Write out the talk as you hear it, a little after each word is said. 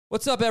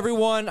What's up,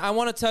 everyone? I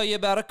want to tell you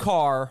about a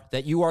car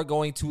that you are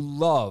going to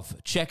love.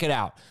 Check it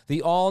out.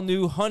 The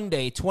all-new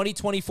Hyundai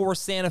 2024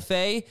 Santa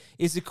Fe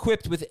is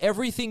equipped with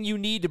everything you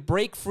need to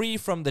break free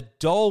from the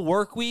dull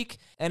work week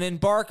and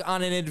embark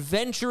on an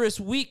adventurous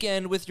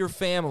weekend with your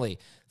family.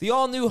 The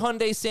all-new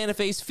Hyundai Santa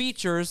Fe's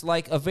features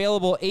like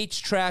available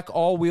H-Track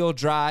all-wheel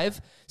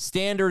drive,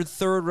 standard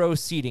third-row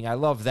seating, I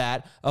love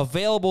that,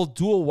 available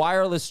dual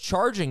wireless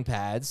charging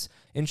pads,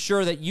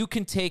 ensure that you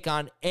can take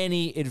on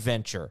any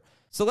adventure.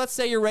 So let's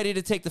say you're ready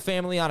to take the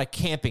family on a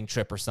camping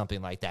trip or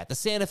something like that. The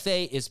Santa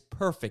Fe is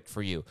perfect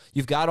for you.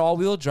 You've got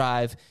all-wheel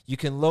drive. You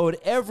can load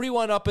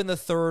everyone up in the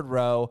third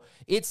row.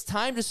 It's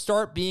time to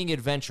start being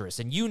adventurous,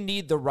 and you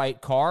need the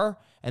right car,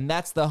 and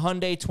that's the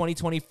Hyundai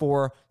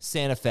 2024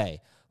 Santa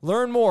Fe.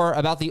 Learn more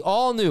about the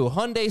all-new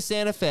Hyundai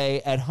Santa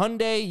Fe at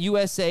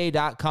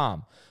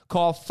HyundaiUSA.com.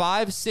 Call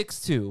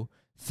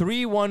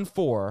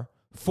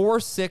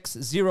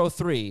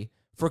 562-314-4603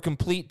 for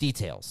complete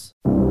details.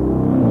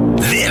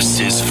 This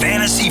is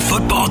Fantasy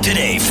Football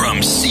Today from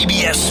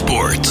CBS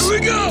Sports. Here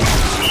we go!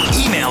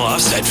 Email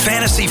us at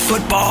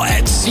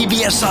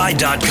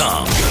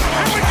fantasyfootball@cbsi.com.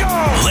 Here we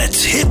go!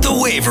 Let's hit the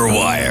waiver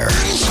wire.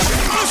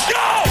 Let's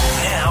go!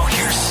 Now,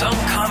 here's some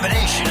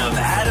combination of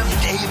Adam,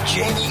 Dave,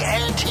 Jamie,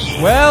 and T.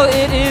 Well,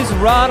 it is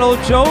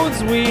Ronald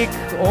Jones week,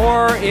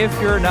 or if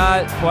you're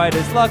not quite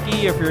as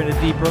lucky, if you're in a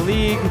deeper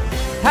league,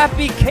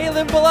 happy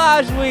Kalen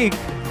Ballage week.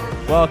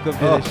 Welcome to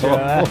the show.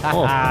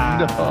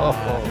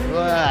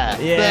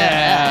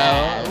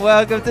 Yeah.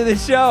 Welcome to the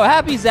show.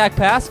 Happy Zach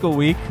Pascal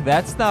week.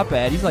 That's not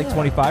bad. He's like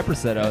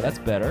 25%. Oh, that's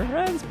better.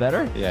 Right? That's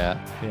better. Yeah.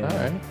 All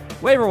right.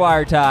 Waiver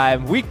wire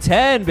time. Week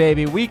 10,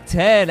 baby. Week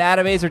 10.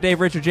 Adam Azer, Dave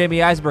Richard,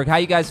 Jamie Eisenberg. How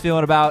you guys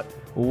feeling about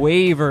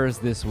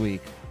waivers this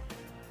week?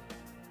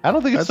 I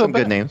don't think it's That's so some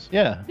bad. good names.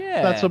 Yeah.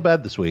 Yeah. Not so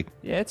bad this week.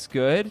 Yeah, it's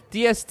good.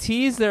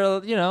 DSTs,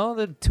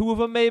 the two of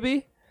them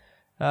maybe.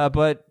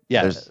 But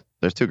Yeah.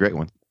 There's two great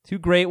ones. two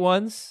great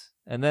ones,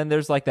 and then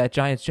there's like that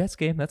Giants-Jets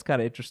game. That's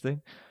kind of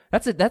interesting.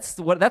 That's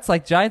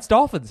like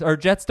Giants-Dolphins or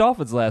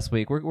Jets-Dolphins last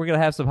week. We're gonna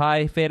have some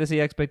high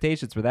fantasy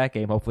expectations for that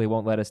game. Hopefully, it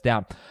won't let us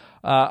down.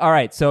 All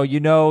right, so you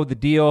know the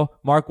deal.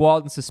 Mark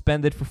Walton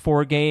suspended for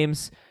 4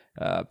 games.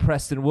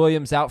 Preston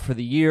Williams out for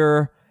the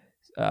year.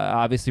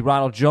 Obviously,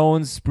 Ronald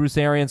Jones, Bruce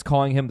Arians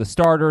calling him the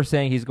starter,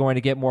 saying he's going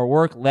to get more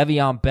work.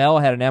 Le'Veon Bell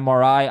had an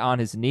MRI on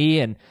his knee,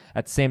 and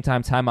at the same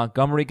time, Ty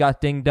Montgomery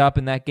got dinged up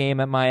in that game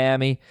at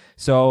Miami.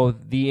 So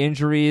the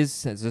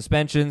injuries and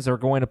suspensions are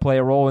going to play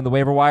a role in the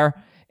waiver wire,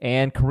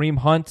 and Kareem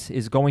Hunt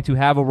is going to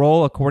have a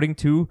role, according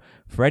to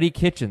Freddie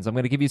Kitchens. I'm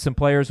going to give you some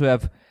players who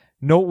have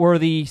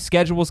noteworthy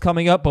schedules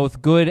coming up,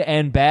 both good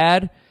and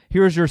bad.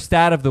 Here's your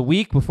stat of the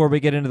week before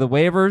we get into the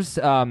waivers.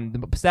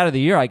 The stat of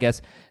the year, I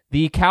guess.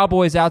 The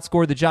Cowboys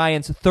outscored the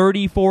Giants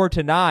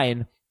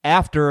 34-9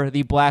 after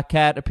the Black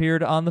Cat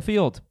appeared on the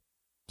field.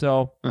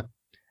 So,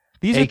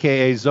 these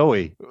AKA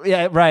Zoe.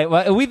 yeah, right.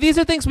 Well, these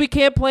are things we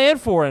can't plan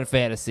for in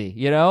fantasy.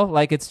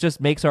 Like it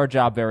just makes our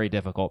job very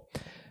difficult.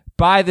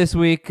 Bye this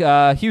week: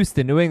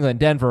 Houston, New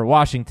England, Denver,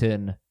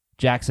 Washington,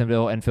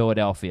 Jacksonville, and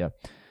Philadelphia.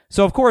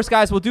 So, of course,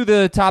 guys, we'll do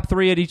the top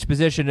 3 at each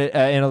position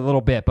in a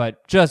little bit,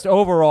 but just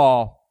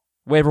overall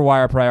waiver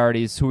wire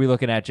priorities. Who are we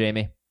looking at,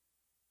 Jamie?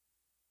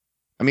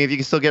 I mean, if you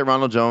can still get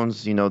Ronald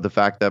Jones, the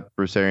fact that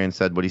Bruce Arians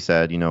said what he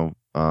said,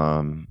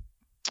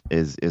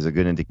 is a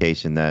good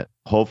indication that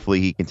hopefully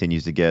he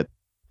continues to get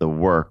the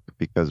work,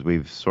 because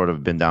we've sort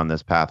of been down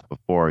this path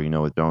before,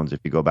 with Jones.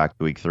 If you go back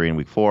to week 3 and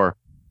week 4,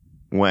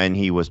 when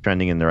he was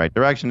trending in the right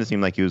direction, it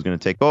seemed like he was going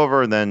to take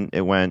over. And then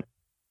it went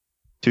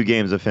 2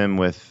 games of him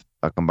with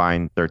a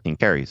combined 13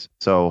 carries.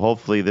 So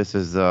hopefully this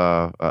is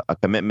a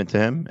commitment to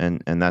him.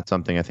 And that's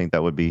something I think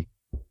that would be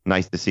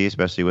nice to see,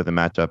 especially with a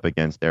matchup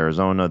against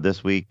Arizona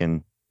this week.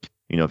 And,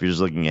 if you're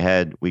just looking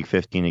ahead, week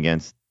 15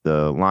 against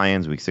the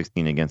Lions, week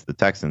 16 against the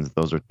Texans,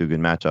 those are 2 good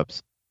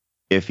matchups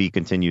if he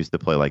continues to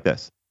play like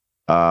this.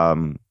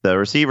 The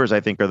receivers,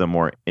 I think, are the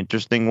more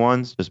interesting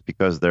ones, just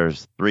because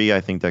there's 3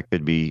 I think that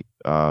could be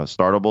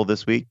startable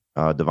this week.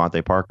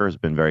 Devontae Parker has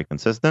been very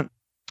consistent.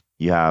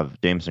 You have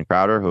Jameson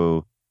Crowder,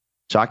 who,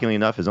 shockingly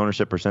enough, his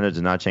ownership percentage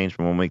did not change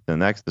from one week to the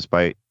next,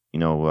 despite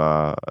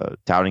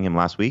touting him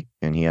last week,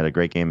 and he had a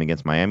great game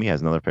against Miami.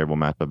 Has another favorable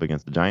matchup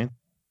against the Giants.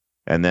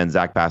 And then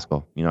Zach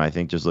Pascal, I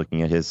think just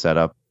looking at his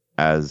setup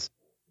as,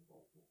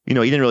 he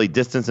didn't really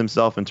distance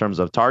himself in terms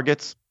of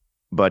targets,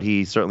 but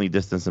he certainly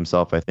distanced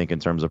himself, I think, in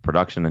terms of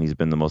production, and he's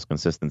been the most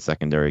consistent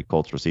secondary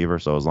Colts receiver.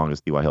 So as long as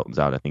T.Y. Hilton's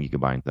out, I think you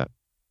can buy into that.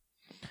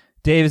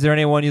 Dave, is there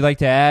anyone you'd like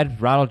to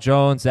add? Ronald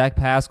Jones, Zach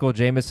Pascal,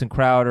 Jamison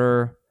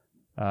Crowder.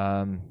 Who'd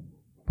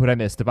I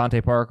miss?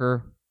 Devontae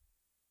Parker?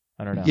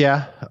 I don't know.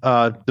 Yeah.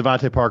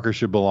 Devontae Parker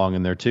should belong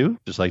in there too,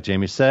 just like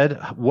Jamie said.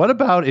 What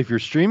about if you're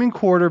streaming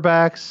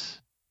quarterbacks,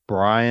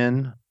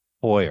 Brian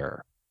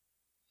Hoyer?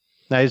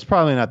 Now, he's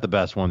probably not the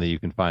best one that you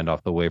can find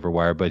off the waiver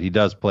wire, but he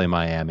does play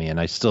Miami, and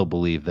I still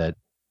believe that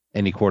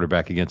any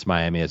quarterback against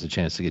Miami has a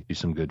chance to get you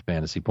some good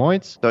fantasy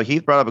points. So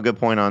Heath brought up a good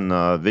point on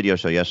the video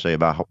show yesterday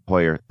about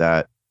Hoyer,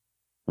 that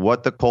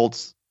what the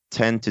Colts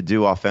tend to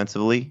do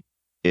offensively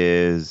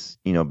is,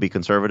 be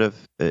conservative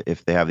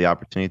if they have the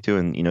opportunity to.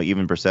 And,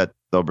 even Brissett,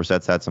 though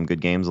Brissett's had some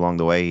good games along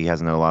the way, he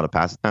hasn't had a lot of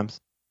pass attempts.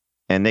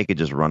 And they could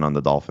just run on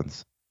the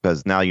Dolphins.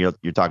 Because now you're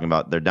talking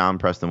about they're down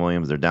Preston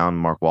Williams, they're down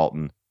Mark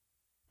Walton.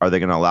 Are they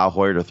going to allow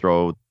Hoyer to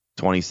throw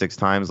 26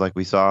 times like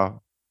we saw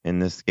in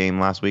this game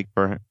last week?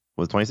 Was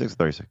it 26 or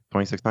 36?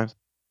 26 times?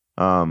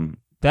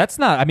 That's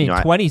not.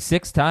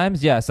 26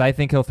 times. Yes, I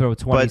think he'll throw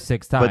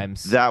 26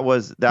 times. But that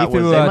was. They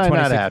might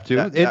not have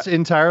to. It's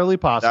entirely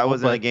possible. That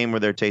was in a game where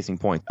they're chasing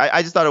points.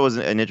 I just thought it was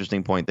an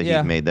interesting point that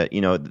he made. That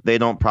they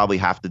don't probably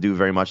have to do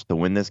very much to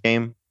win this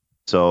game.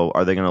 So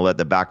are they going to let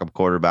the backup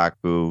quarterback,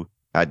 who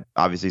had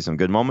obviously some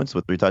good moments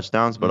with 3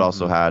 touchdowns, but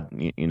also had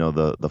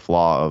the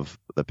flaw of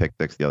the pick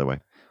six the other way?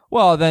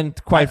 Well, then,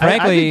 quite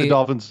frankly, I think the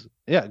Dolphins.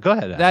 Yeah, go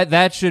ahead.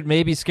 That should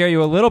maybe scare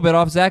you a little bit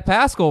off Zach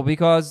Pascal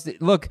because,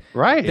 look,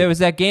 right. There was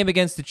that game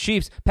against the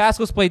Chiefs.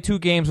 Pascal's played 2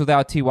 games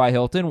without T.Y.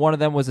 Hilton. One of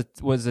them was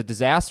a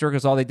disaster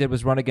because all they did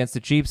was run against the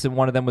Chiefs, and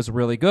one of them was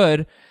really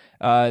good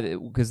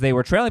because they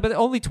were trailing. But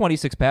only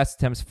 26 pass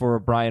attempts for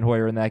Brian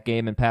Hoyer in that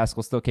game, and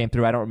Pascal still came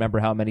through. I don't remember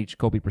how many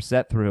Jacoby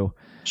Brissett threw.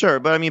 Sure,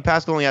 but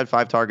Pascal only had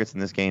 5 targets in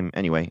this game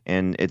anyway,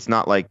 and it's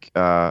not like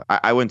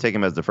I wouldn't take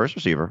him as the first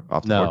receiver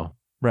off the board.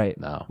 Right.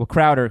 No. Well,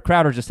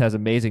 Crowder just has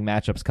amazing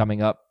matchups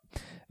coming up.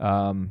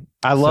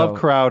 I love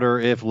Crowder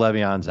if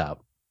Le'Veon's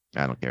out.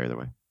 I don't care either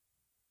way.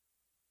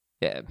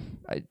 Yeah,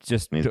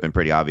 it's been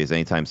pretty obvious.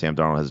 Anytime Sam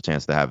Darnold has a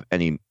chance to have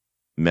any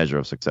measure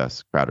of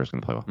success, Crowder's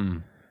going to play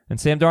well. And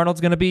Sam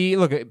Darnold's going to be,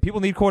 look, people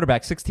need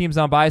quarterbacks. 6 teams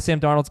on bye.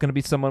 Sam Darnold's going to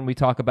be someone we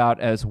talk about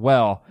as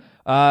well.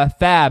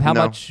 Fab, how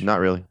much?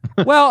 Not really.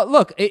 Well,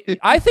 look,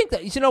 I think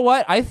that, you know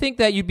what? I think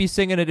that you'd be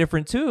singing a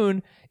different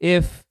tune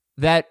if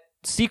that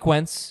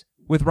sequence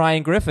with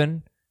Ryan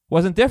Griffin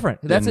wasn't different.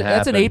 That's an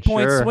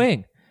 8-point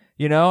swing.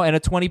 And a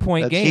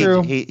 20-point game.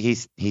 True.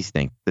 He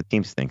stinks. The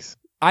team stinks.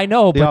 I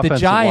know, but the offensive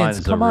Giants,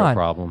 line is come a real on.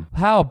 problem.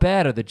 How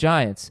bad are the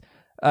Giants?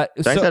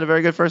 Giants had a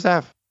very good first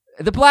half.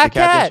 The black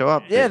cat didn't show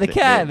up. Yeah, the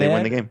cat, they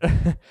man. win the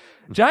game.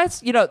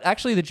 Giants,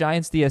 actually the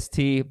Giants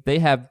DST, they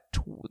have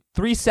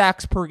 3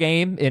 sacks per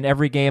game in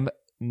every game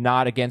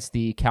not against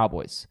the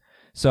Cowboys.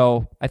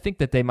 So I think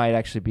that they might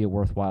actually be a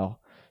worthwhile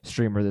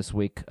streamer this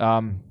week. More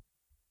on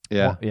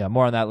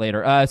that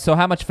later. So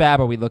how much fab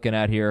are we looking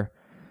at here?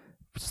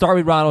 Start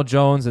with Ronald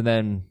Jones and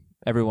then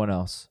everyone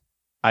else.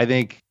 I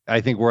think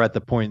we're at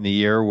the point in the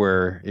year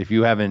where if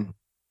you haven't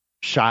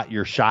shot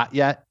your shot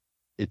yet,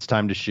 it's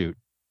time to shoot.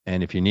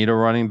 And if you need a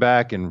running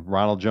back and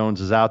Ronald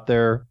Jones is out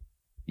there,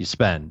 you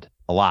spend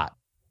a lot,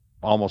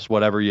 almost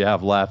whatever you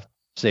have left,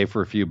 save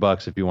for a few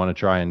bucks if you want to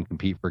try and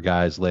compete for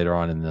guys later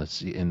on in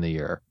the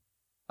year.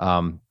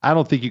 I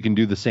don't think you can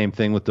do the same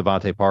thing with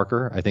Devontae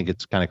Parker. I think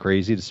it's kind of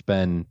crazy to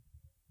spend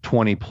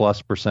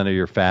 20+% of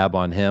your fab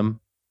on him.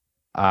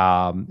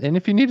 And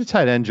if you need a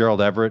tight end,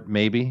 Gerald Everett,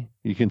 maybe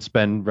you can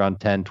spend around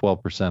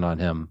 10-12% on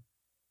him.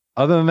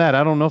 Other than that,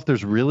 I don't know if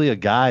there's really a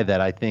guy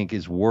that I think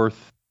is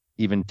worth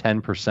even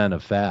 10%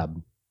 of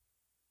fab.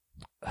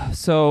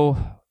 So,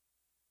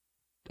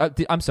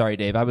 I'm sorry,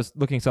 Dave. I was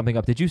looking something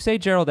up. Did you say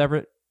Gerald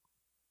Everett?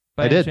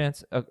 By any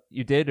chance?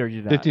 You did or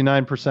you did not?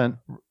 59%.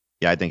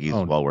 Yeah, I think he's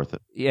well worth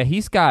it. Yeah,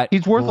 he's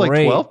worth like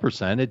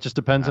 12%. It just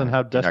depends on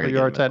how desperate you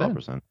are at tight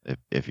end.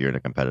 If you're in a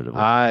competitive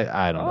league.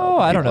 I don't know. Oh,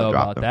 I don't know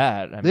about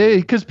that.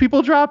 Because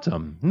people dropped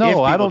him.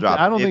 No, I don't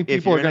think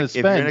people are going to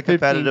spend. If you're in a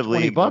competitive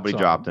league, nobody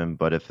dropped him.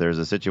 But if there's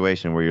a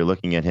situation where you're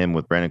looking at him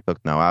with Brandon Cook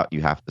now out,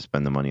 you have to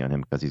spend the money on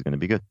him because he's going to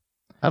be good.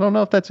 I don't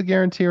know if that's a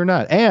guarantee or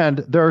not.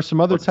 And there are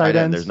some other tight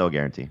ends. There's no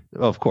guarantee.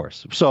 Of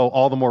course. So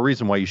all the more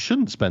reason why you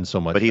shouldn't spend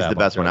so much. But he's the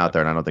best one out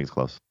there, and I don't think it's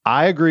close.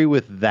 I agree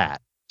with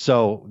that.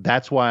 So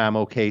that's why I'm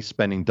okay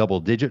spending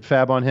double-digit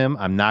fab on him.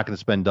 I'm not going to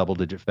spend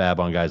double-digit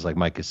fab on guys like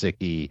Mike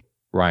Gesicki,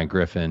 Ryan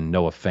Griffin,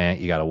 Noah Fant.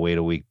 You got to wait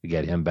a week to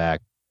get him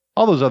back.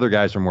 All those other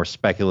guys are more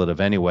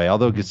speculative anyway,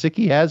 although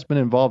Gesicki has been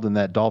involved in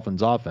that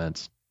Dolphins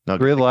offense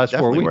 3 of the last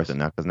 4 weeks. Worth it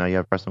now because now you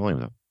have Preston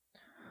Williams up.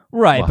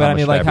 Right, well, but I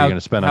mean, like, how good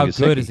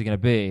Gesicki? is he going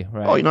to be?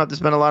 Right? Oh, you don't have to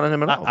spend a lot on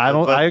him at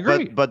all. I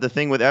agree. But the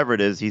thing with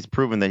Everett is he's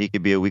proven that he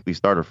could be a weekly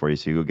starter for you,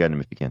 so you go get him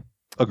if you can.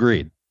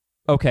 Agreed.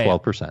 Okay.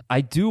 12%.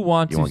 I do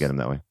want to. You won't get him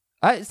that way.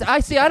 I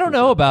see. I don't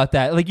know about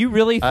that. Like, you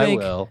really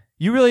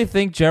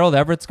think Gerald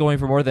Everett's going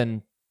for more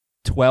than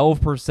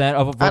 12%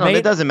 of a?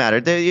 It doesn't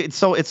matter. It's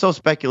so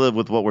speculative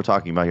with what we're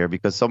talking about here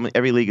because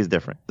every league is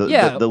different.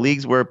 The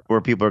leagues where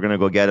people are going to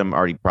go get him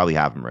already probably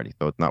have him ready,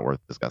 so it's not worth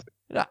discussing.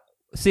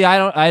 See,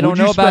 I don't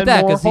know about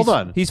that because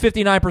he's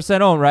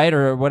 59% owned, right,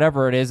 or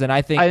whatever it is, and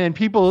I think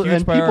people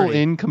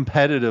in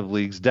competitive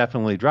leagues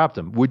definitely dropped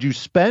him. Would you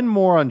spend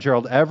more on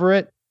Gerald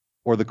Everett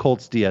or the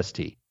Colts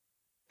DST?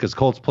 Because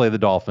Colts play the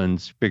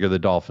Dolphins, figure the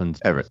Dolphins.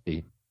 Everett.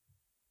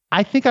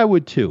 I think I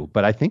would too,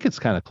 but I think it's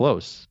kind of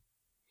close.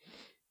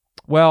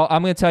 Well,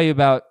 I'm going to tell you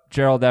about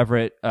Gerald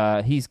Everett.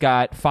 He's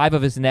got 5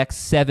 of his next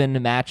 7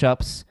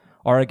 matchups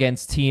are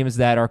against teams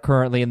that are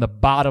currently in the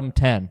bottom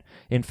 10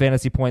 in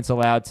fantasy points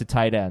allowed to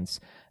tight ends.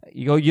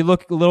 You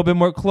look a little bit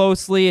more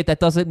closely. That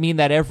doesn't mean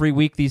that every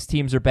week these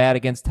teams are bad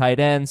against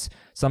tight ends.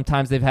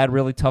 Sometimes they've had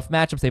really tough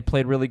matchups. They've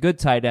played really good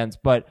tight ends,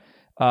 but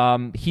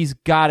He's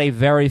got a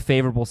very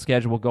favorable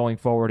schedule going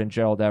forward in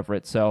Gerald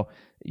Everett. So,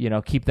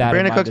 keep that in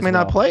Brandon mind Cooks as may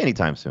well. not play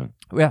anytime soon.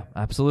 Yeah,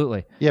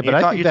 absolutely. Yeah, but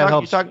I think that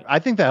helps. I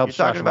think that helps.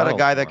 You're talking Josh about a Reynolds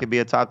guy that more. could be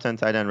a top 10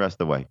 tight end rest of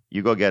the way.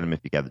 You go get him if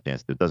you have the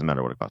chance to. It doesn't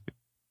matter what it costs you.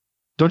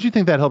 Don't you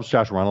think that helps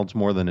Josh Reynolds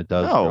more than it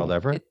does No. Gerald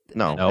Everett?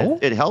 No?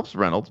 It helps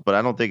Reynolds, but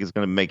I don't think it's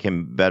going to make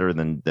him better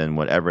than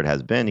what Everett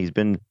has been. He's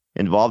been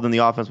involved in the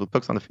offense with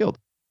Cooks on the field.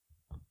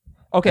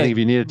 Okay. I think if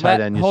you need a tight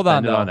end, you hold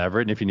spend on, it on though.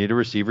 Everett, and if you need a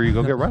receiver, you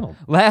go get Reynolds.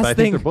 Last But I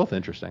thing- think they're both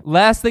interesting.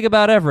 Last thing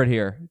about Everett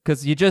here,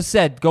 because you just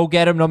said go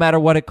get him no matter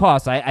what it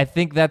costs. I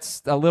think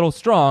that's a little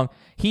strong.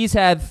 He's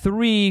had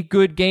 3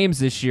 good games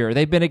this year.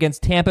 They've been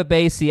against Tampa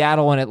Bay,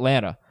 Seattle, and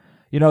Atlanta.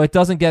 It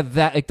doesn't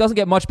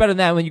get much better than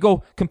that. When you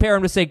go compare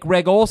him to, say,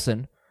 Greg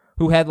Olson,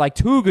 who had like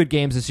 2 good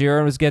games this year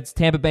and was against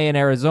Tampa Bay and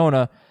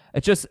Arizona.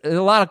 It's just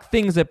a lot of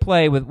things at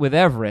play with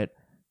Everett.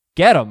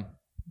 Get him,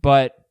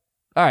 but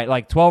all right,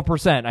 like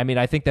 12%. I mean,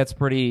 I think that's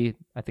pretty.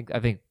 I think.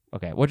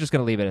 Okay, we're just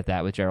gonna leave it at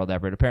that with Gerald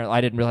Everett. Apparently,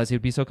 I didn't realize he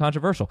would be so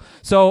controversial.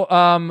 So,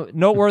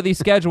 noteworthy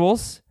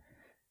schedules: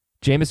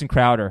 Jamison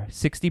Crowder,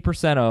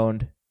 60%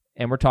 owned,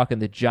 and we're talking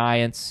the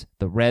Giants,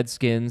 the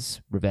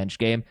Redskins, revenge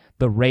game,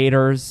 the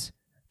Raiders,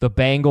 the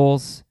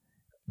Bengals,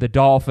 the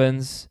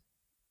Dolphins.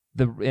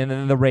 And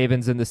then the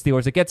Ravens and the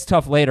Steelers. It gets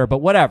tough later, but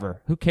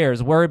whatever. Who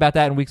cares? Worry about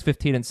that in weeks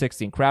 15 and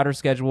 16. Crowder's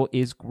schedule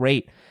is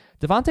great.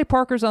 Devontae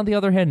Parker's, on the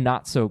other hand,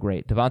 not so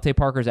great. Devontae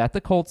Parker's at the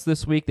Colts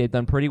this week. They've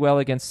done pretty well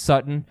against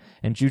Sutton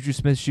and Juju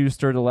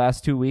Smith-Schuster the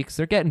last 2 weeks.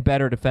 They're getting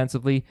better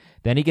defensively.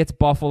 Then he gets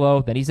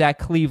Buffalo. Then he's at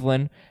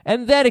Cleveland.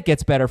 And then it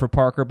gets better for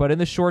Parker. But in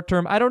the short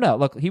term, I don't know.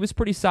 Look, he was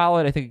pretty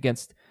solid, I think,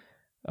 against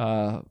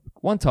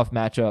one tough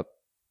matchup.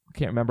 I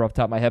can't remember off the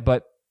top of my head,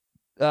 but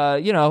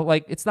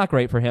it's not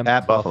great for him.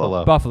 At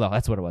Buffalo. Buffalo,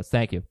 that's what it was.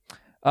 Thank you.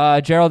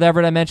 Gerald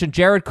Everett, I mentioned.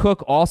 Jared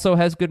Cook also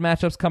has good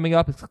matchups coming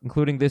up,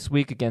 including this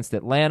week against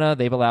Atlanta.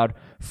 They've allowed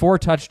 4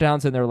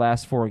 touchdowns in their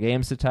last 4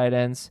 games to tight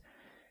ends.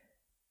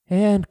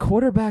 And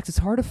quarterbacks, it's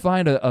hard to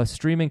find a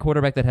streaming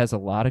quarterback that has a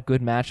lot of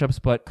good matchups,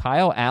 but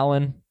Kyle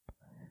Allen,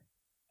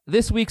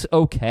 this week's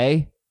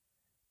okay.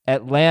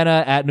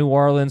 Atlanta at New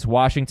Orleans,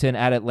 Washington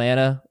at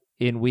Atlanta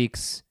in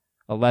weeks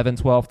 11,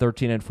 12,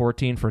 13, and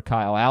 14 for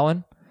Kyle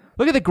Allen.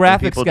 Look at the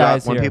graphics,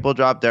 guys. When people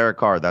drop Derek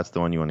Carr, that's the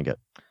one you want to get.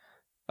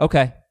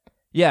 Okay.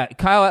 Yeah,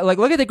 Kyle,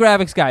 look at the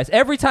graphics, guys.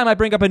 Every time I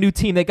bring up a new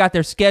team, they got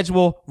their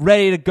schedule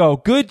ready to go.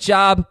 Good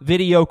job,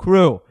 video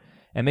crew.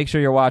 And make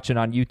sure you're watching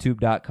on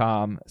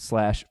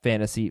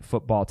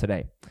youtube.com/fantasyfootball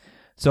today.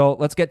 So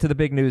let's get to the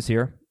big news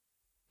here.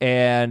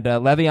 And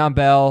Le'Veon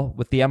Bell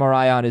with the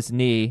MRI on his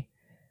knee.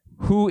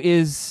 Who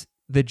is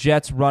the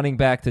Jets running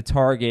back to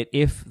target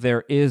if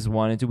there is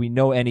one? And do we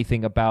know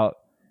anything about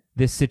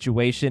this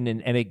situation?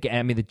 And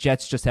I mean, the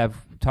Jets just have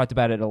talked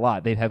about it a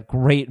lot. They have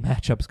great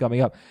matchups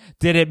coming up.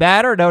 Did it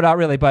matter? No, not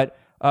really. But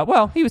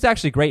he was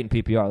actually great in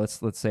PPR.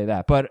 Let's say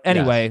that. But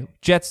anyway,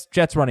 yes.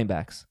 Jets running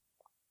backs.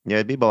 Yeah,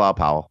 it'd be Bilal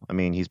Powell. I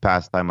mean, he's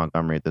past Ty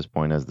Montgomery at this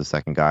point as the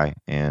second guy.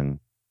 And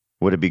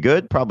would it be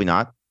good? Probably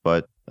not.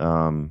 But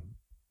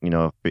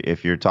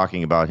if you're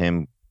talking about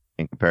him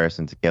in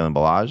comparison to Kalen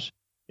Ballage,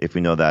 if we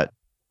know that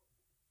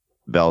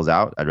Bell's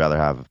out, I'd rather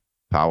have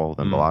Powell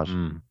than Ballage.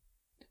 Mm-hmm.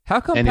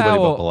 How come Anybody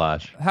Powell? but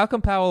Ballage. How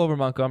come Powell over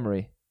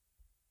Montgomery?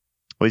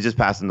 Well, he's just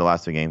passed in the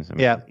last 2 games. I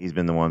mean, Yeah. He's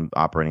been the one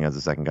operating as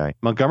the second guy.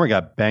 Montgomery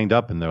got banged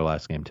up in their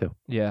last game, too.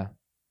 Yeah.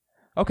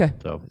 Okay.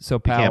 So So you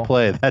Powell. can't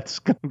play.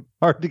 That's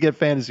hard to get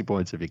fantasy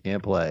points if you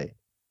can't play.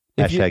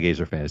 If you- Hashtag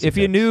Azer Fantasy. If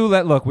you picks. knew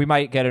that, look, we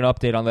might get an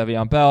update on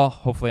Le'Veon Bell,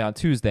 hopefully on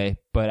Tuesday,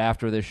 but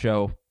after this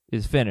show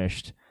is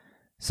finished.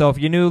 So if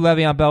you knew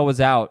Le'Veon Bell was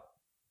out,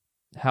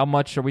 how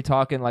much are we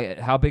talking? Like,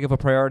 how big of a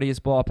priority is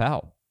Bilal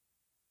Powell?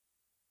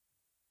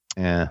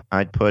 Yeah.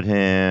 I'd put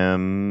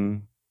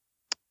him.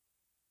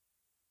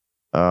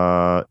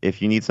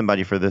 If you need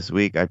somebody for this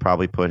week, I'd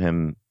probably put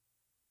him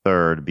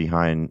third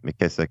behind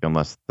McKissick,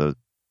 unless the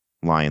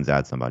Lions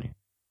add somebody.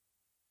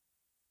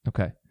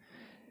 Okay.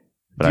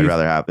 But I'd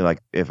rather have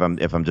if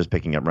I'm just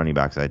picking up running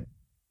backs, I'd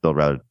still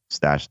rather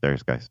stash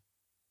those guys.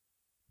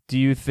 Do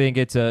you think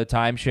it's a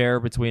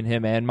timeshare between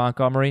him and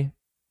Montgomery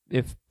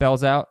if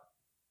Bell's out?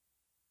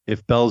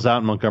 If Bell's out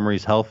and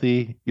Montgomery's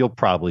healthy, you'll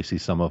probably see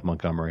some of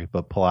Montgomery,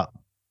 but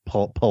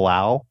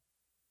Bilal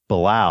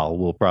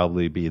will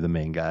probably be the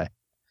main guy.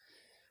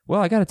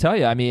 Well, I got to tell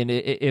you, I mean,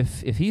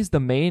 if he's the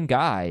main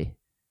guy,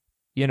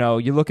 you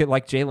look at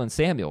like Jalen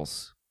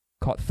Samuels,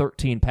 caught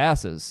 13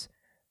 passes.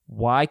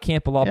 Why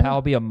can't Bilal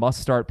Powell be a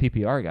must-start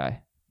PPR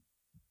guy?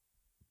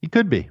 He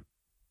could be.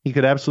 He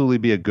could absolutely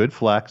be a good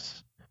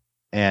flex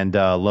and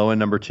low in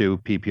number 2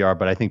 PPR,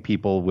 but I think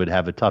people would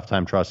have a tough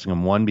time trusting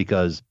him. One,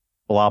 because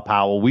Bilal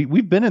Powell,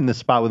 we've been in this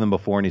spot with him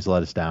before and he's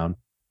let us down.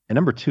 And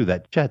number 2,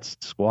 that Jets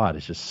squad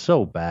is just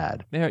so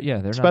bad. They're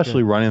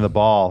especially not running the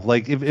ball.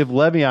 Like if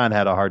Le'Veon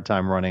had a hard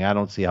time running, I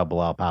don't see how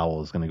Bilal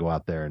Powell is going to go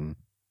out there and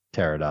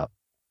tear it up.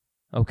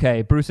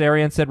 Okay, Bruce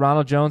Arians said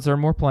Ronald Jones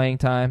earned more playing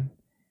time.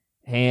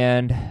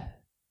 And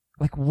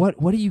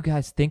what do you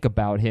guys think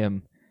about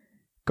him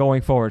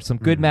going forward? Some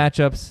good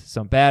matchups,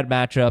 some bad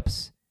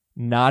matchups,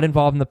 not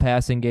involved in the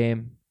passing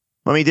game.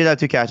 I mean, he did have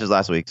 2 catches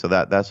last week, so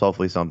that's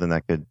hopefully something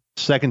that could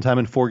Second time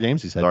in 4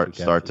 games he's had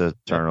start to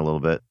turn a little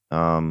bit.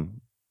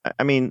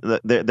 I mean,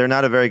 they're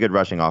not a very good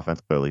rushing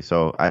offense, clearly.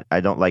 So I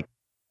don't like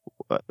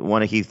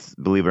one of Heath's,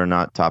 believe it or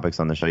not, topics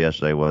on the show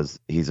yesterday was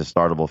he's a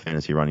startable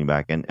fantasy running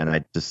back, and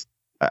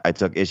I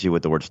took issue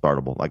with the word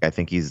startable. Like, I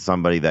think he's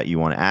somebody that you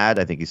want to add.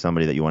 I think he's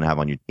somebody that you want to have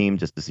on your team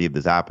just to see if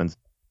this happens.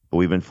 But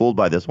we've been fooled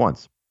by this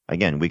once.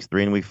 Again, weeks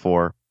 3 and week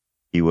 4,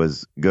 he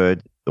was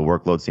good. The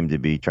workload seemed to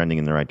be trending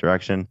in the right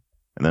direction.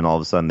 And then all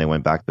of a sudden they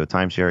went back to a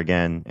timeshare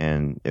again,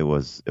 and it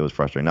was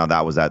frustrating. Now,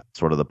 that was at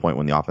sort of the point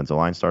when the offensive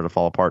line started to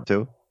fall apart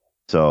too.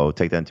 So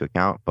take that into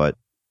account. But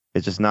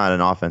it's just not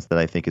an offense that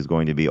I think is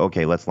going to be,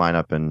 okay, let's line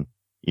up and,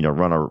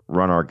 run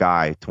our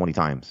guy 20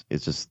 times.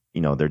 It's just,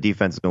 their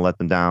defense is going to let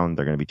them down.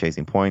 They're going to be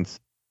chasing points.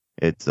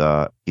 It's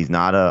he's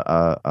not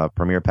a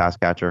premier pass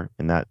catcher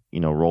in that,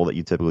 role that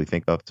you typically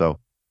think of. So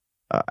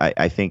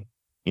I think,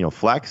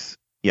 flex,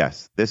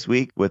 yes, this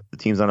week with the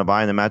teams on a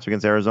bye in the match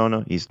against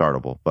Arizona, he's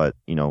startable. But,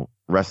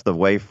 rest of the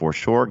way for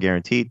sure,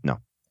 guaranteed, no.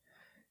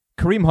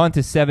 Kareem Hunt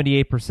is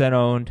 78%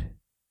 owned,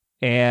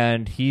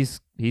 and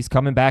he's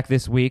coming back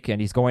this week,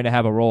 and he's going to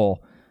have a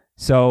role.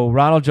 So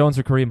Ronald Jones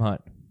or Kareem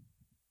Hunt?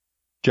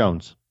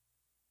 Jones.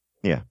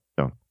 Yeah,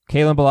 Jones.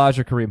 Kalen Ballage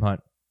or Kareem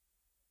Hunt?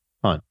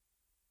 Hunt.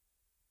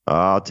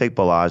 I'll take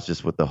Ballage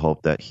just with the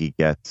hope that he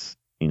gets,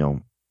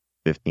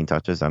 15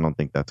 touches. I don't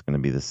think that's going to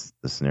be the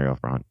scenario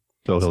for Hunt.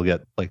 So he'll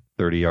get like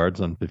 30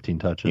 yards on 15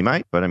 touches. He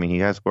might, but I mean, he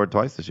has scored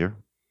twice this year.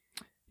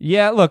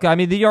 Yeah, look, I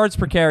mean, the yards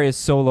per carry is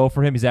so low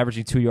for him. He's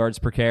averaging 2 yards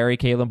per carry,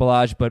 Kalen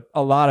Ballage, but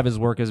a lot of his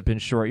work has been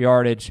short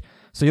yardage.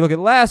 So you look at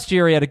last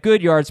year, he had a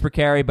good yards per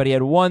carry, but he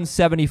had one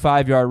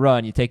 75-yard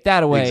run. You take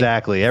that away.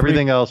 Exactly.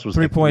 Everything else was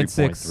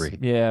 3.6.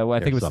 Yeah, well,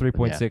 I think it was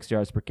 3.6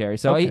 yards per carry.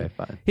 So okay,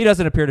 he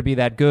doesn't appear to be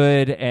that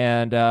good,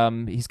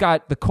 and he's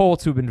got the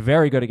Colts, who've been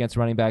very good against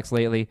running backs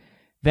lately.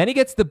 Then he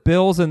gets the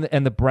Bills and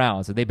the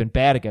Browns, and they've been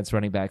bad against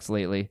running backs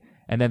lately.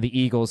 And then the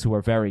Eagles, who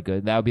are very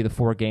good. That would be the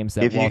 4 games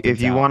that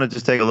if you want to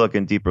just take a look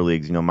in deeper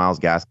leagues, Myles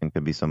Gaskin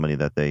could be somebody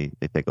that they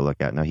take a look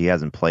at. Now, he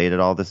hasn't played at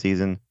all this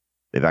season.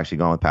 They've actually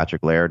gone with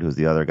Patrick Laird, who's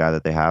the other guy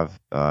that they have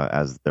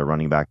as their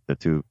running back, the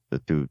two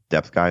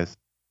depth guys.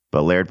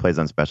 But Laird plays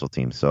on special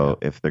teams, so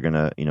if they're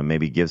gonna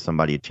maybe give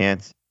somebody a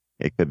chance,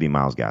 it could be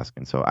Myles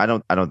Gaskin. So I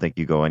don't think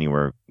you go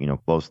anywhere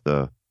close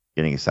to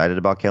getting excited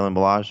about Kalen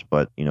Ballage.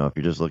 But if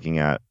you're just looking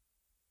at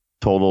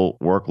total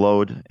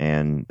workload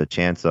and the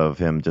chance of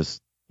him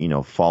just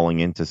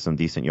falling into some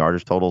decent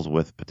yardage totals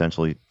with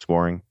potentially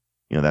scoring,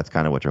 that's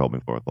kind of what you're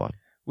hoping for with Ballage.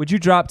 Would you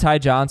drop Ty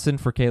Johnson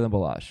for Kalen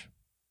Ballage?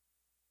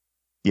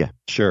 Yeah,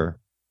 sure.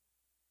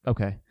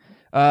 Okay.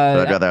 But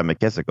I'd rather have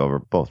McKissick over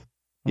both.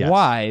 Yes.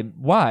 Why?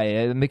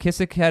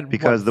 McKissick had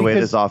because the way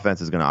this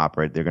offense is going to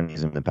operate, they're going to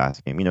use him in the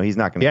passing game. He's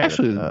not going to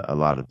get a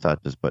lot of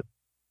touches, but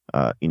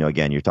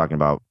again, you're talking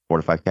about 4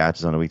 to 5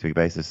 catches on a week-to-week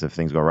basis if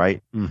things go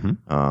right.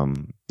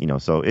 Mm-hmm.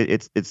 So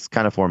it's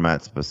kind of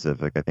format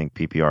specific. I think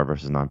PPR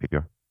versus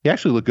non-PPR. He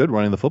actually looked good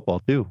running the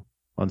football too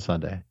on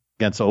Sunday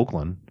against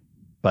Oakland,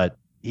 but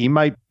he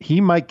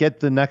might get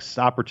the next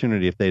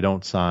opportunity if they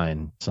don't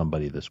sign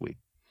somebody this week.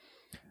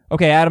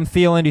 Okay, Adam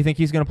Thielen, do you think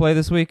he's going to play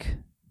this week?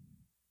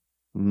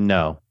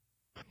 No.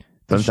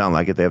 Doesn't sound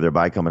like it. They have their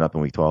bye coming up in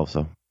week 12,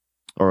 week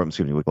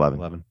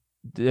 11.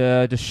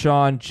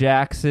 Deshaun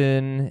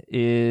Jackson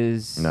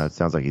is... No, it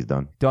sounds like he's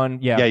done. Done,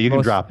 yeah. Yeah, you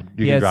can drop it.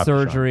 He had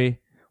surgery.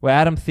 Deshaun. Well,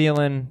 Adam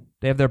Thielen,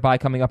 they have their bye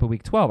coming up in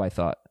week 12, I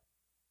thought.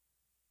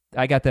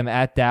 I got them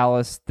at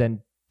Dallas,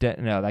 then...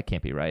 no, that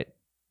can't be right.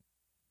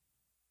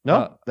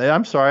 No,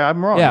 I'm sorry,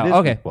 I'm wrong. Yeah,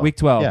 okay, week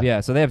 12.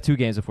 Yeah, so they have 2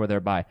 games before their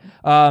bye.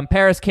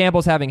 Paris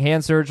Campbell's having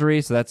hand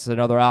surgery, so that's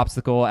another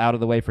obstacle out of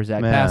the way for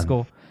Zach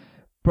Pascal.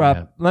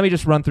 Let me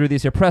just run through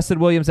these here. Preston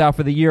Williams out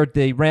for the year.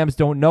 The Rams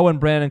don't know when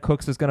Brandon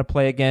Cooks is going to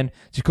play again.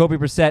 Jacoby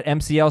Brissett,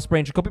 MCL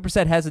sprain. Jacoby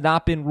Brissett has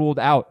not been ruled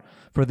out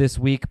for this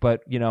week,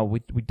 but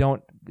we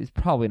don't. It's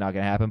probably not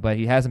going to happen, but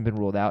he hasn't been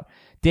ruled out.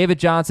 David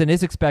Johnson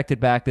is expected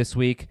back this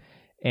week.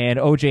 And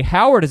O.J.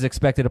 Howard is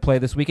expected to play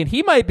this week, and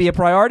he might be a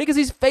priority because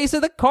he's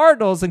facing the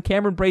Cardinals, and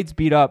Cameron Braid's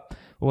beat up.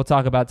 We'll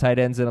talk about tight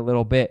ends in a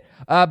little bit.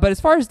 But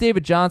as far as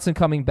David Johnson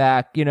coming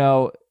back,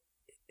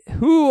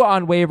 who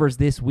on waivers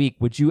this week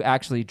would you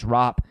actually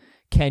drop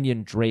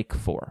Kenyon Drake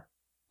for?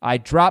 I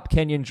drop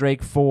Kenyon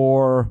Drake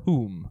for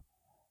whom?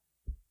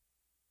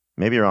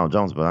 Maybe Ronald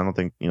Jones, but I don't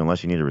think,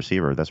 unless you need a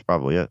receiver, that's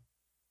probably it.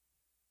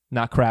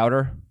 Not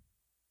Crowder?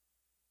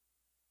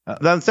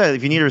 That said,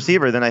 if you need a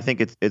receiver, then I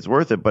think it's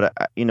worth it. But,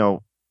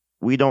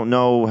 we don't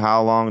know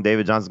how long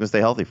David Johnson's going to stay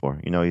healthy for.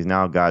 He's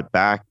now got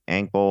back,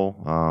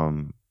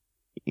 ankle,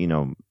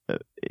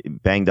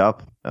 banged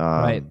up.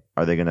 Right.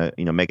 Are they going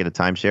to, make it a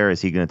timeshare?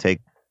 Is he going to take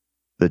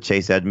the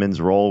Chase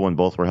Edmonds role when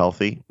both were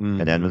healthy?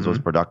 Mm-hmm. And Edmonds was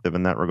productive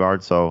in that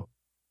regard. So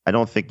I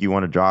don't think you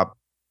want to drop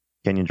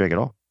Kenyon Drake at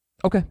all.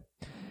 Okay.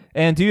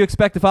 And do you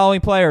expect the following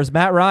players?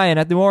 Matt Ryan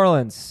at New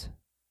Orleans.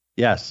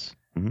 Yes.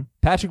 Mm-hmm.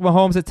 Patrick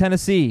Mahomes at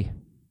Tennessee.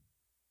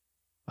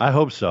 I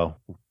hope so.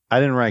 I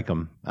didn't rank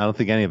him. I don't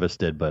think any of us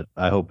did, but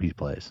I hope he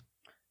plays.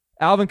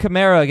 Alvin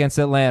Kamara against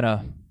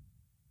Atlanta.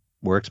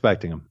 We're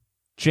expecting him.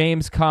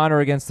 James Conner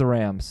against the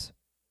Rams.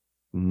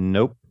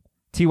 Nope.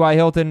 T.Y.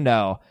 Hilton,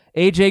 no.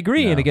 A.J.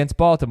 Green No. against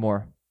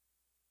Baltimore.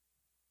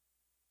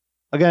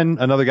 Again,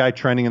 another guy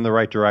trending in the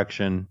right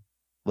direction.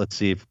 Let's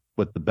see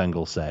what the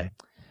Bengals say.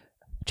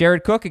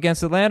 Jared Cook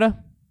against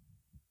Atlanta.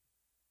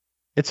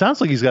 It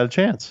sounds like he's got a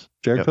chance.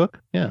 Jared Yep.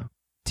 Cook? Yeah.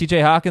 T.J.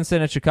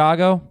 Hawkinson at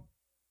Chicago.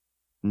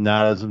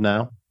 Not as of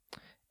now.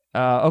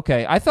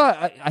 Okay. I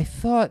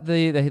thought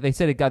they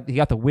said he got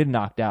the wind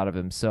knocked out of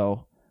him,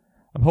 so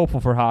I'm hopeful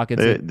for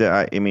Hawkinson.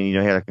 I mean, he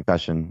had a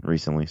concussion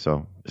recently,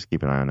 so just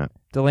keep an eye on that.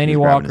 Delaney He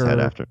was grabbing his head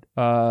Walker.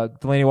 after.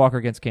 Delaney Walker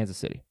against Kansas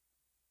City.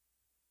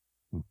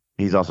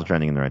 He's also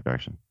trending in the right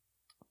direction.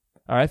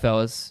 All right,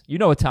 fellas. You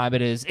know what time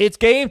it is. It's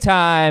game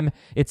time.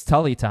 It's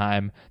Tully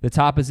time. The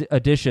top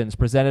additions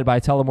presented by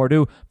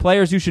Tullamore.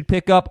 Players you should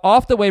pick up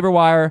off the waiver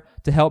wire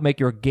to help make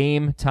your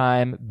game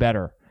time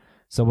better.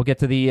 So we'll get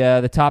to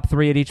the top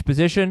three at each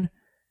position.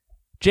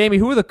 Jamie,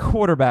 who are the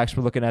quarterbacks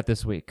we're looking at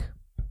this week?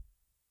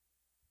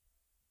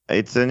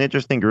 It's an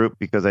interesting group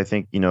because I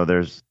think,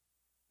 there's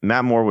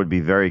Matt Moore would be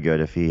very good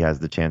if he has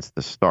the chance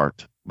to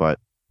start, but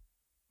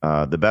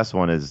the best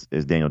one is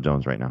Daniel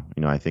Jones right now.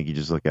 I think you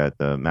just look at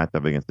the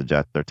matchup against the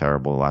Jets. They're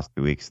terrible the last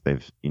 2 weeks.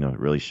 They've,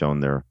 really shown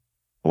their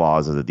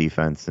flaws as a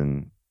defense,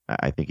 and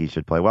I think he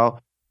should play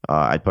well.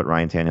 I'd put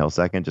Ryan Tannehill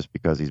second just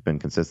because he's been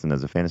consistent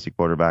as a fantasy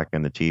quarterback,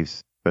 and the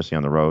Chiefs, especially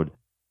on the road,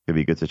 could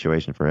be a good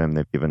situation for him.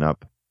 They've given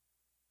up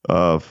three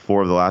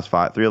of the last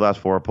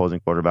four opposing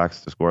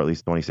quarterbacks to score at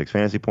least 26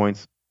 fantasy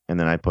points. And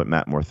then I'd put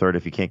Matt Moore third.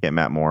 If you can't get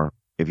Matt Moore,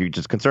 if you're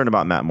just concerned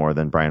about Matt Moore,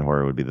 then Brian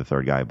Hoyer would be the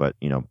third guy. But,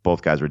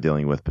 both guys were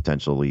dealing with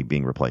potentially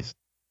being replaced.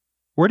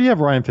 Where do you have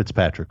Ryan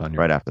Fitzpatrick on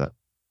your Right after that.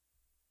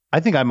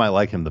 I think I might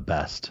like him the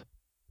best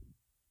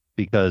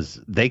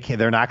because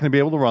they're not going to be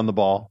able to run the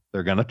ball.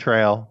 They're going to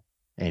trail,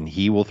 and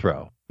he will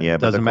throw. Yeah,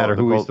 but Doesn't matter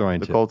who he's throwing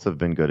the to. Colts have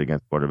been good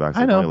against quarterbacks.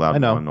 I know, They've only allowed I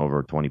know. one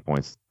over 20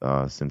 points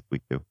since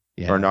week 2.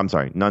 Yeah. Or no, I'm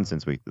sorry, none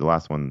since week. The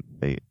last one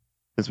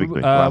since week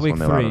 3. The Uh, last week one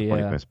they allowed three,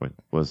 20 yeah.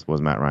 points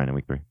was Matt Ryan in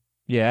week 3.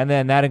 Yeah, and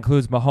then that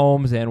includes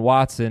Mahomes and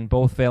Watson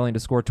both failing to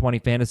score 20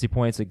 fantasy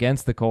points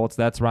against the Colts.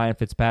 That's Ryan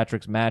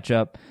Fitzpatrick's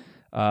matchup.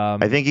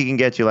 I think he can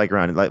get you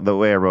around. Like the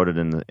way I wrote it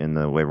in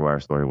the waiver wire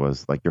story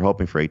was you're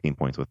hoping for 18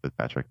 points with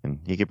Fitzpatrick, and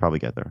he could probably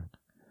get there.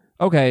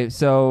 Okay,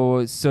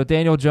 so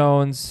Daniel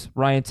Jones,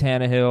 Ryan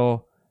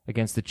Tannehill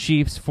against the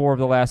Chiefs. Four of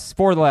the last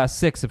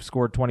 6 have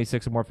scored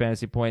 26 or more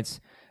fantasy points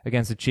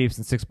against the Chiefs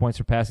and 6 points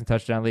for passing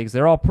touchdown leagues.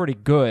 They're all pretty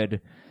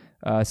good.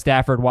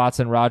 Stafford,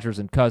 Watson, Rodgers,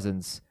 and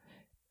Cousins.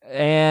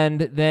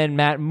 And then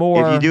Matt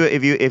Moore.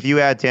 If you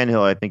add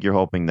Tannehill, I think you're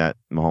hoping that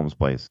Mahomes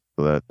plays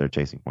so that they're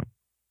chasing points.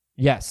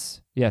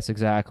 Yes,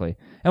 exactly.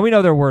 And we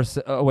know they're worse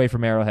away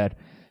from Arrowhead.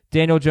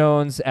 Daniel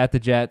Jones at the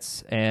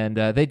Jets, and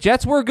the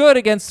Jets were good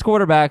against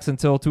quarterbacks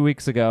until 2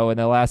 weeks ago, and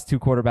the last 2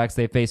 quarterbacks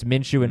they faced,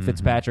 Minshew and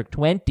Fitzpatrick,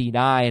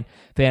 29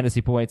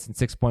 fantasy points and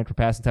 6 points per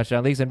passing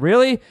touchdown leagues, and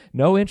really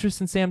no interest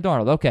in Sam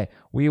Darnold. Okay,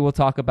 we will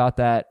talk about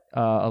that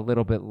a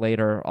little bit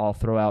later. I'll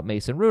throw out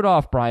Mason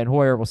Rudolph, Brian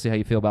Hoyer. We'll see how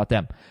you feel about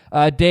them.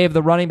 Dave,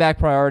 the running back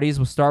priorities,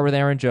 we'll start with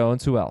Aaron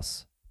Jones. Who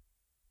else?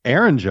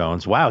 Aaron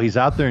Jones. Wow, he's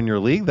out there in your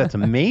league. That's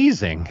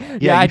amazing.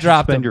 Yeah, I you should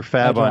dropped spend him. your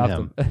fab I on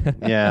dropped him.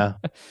 Yeah,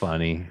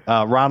 funny.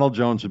 Ronald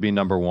Jones would be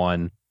number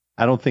 1.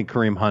 I don't think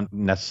Kareem Hunt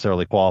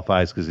necessarily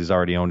qualifies because he's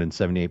already owned in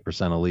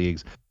 78% of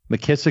leagues.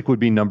 McKissick would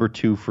be number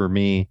 2 for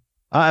me.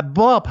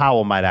 Bilal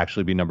Powell might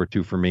actually be number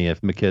 2 for me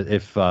if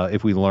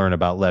we learn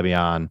about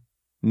Le'Veon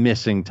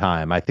missing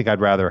time. I think I'd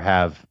rather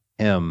have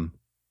him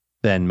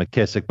than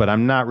McKissick, but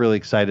I'm not really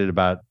excited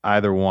about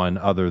either one.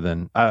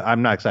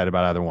 I'm not excited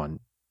about either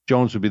one.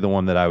 Jones would be the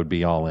one that I would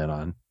be all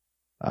in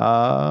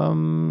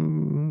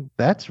on.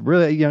 That's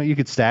really, you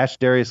could stash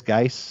Darius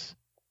Geis.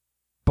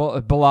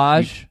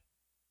 Balaj.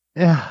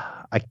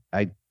 Yeah,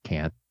 I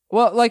can't.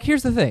 Well,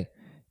 here's the thing.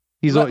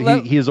 He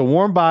is a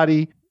warm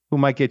body who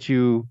might get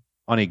you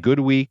on a good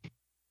week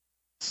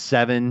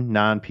 7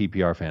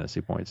 non-PPR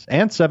fantasy points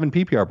and 7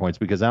 PPR points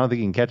because I don't think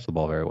he can catch the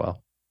ball very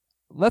well.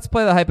 Let's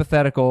play the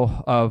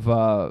hypothetical of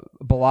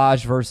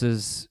Balaj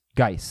versus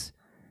Geis.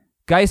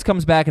 Geis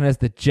comes back and has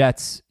the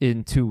Jets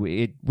in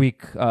week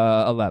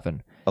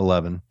 11.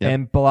 11. Yep.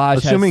 And Balaj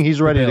assuming has he's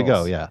the ready to Bills.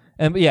 go, yeah.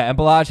 And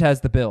Balaj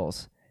has the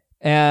Bills.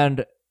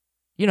 And,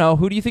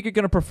 who do you think you're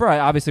going to prefer?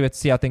 Obviously, we have to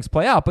see how things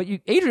play out. But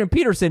Adrian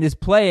Peterson is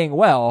playing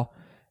well,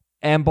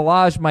 and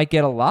Balaj might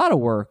get a lot of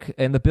work.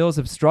 And the Bills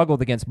have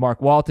struggled against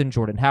Mark Walton,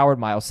 Jordan Howard,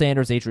 Miles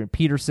Sanders, Adrian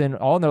Peterson,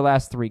 all in their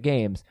last 3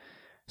 games.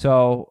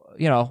 So,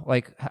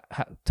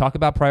 talk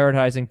about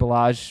prioritizing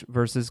Balaj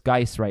versus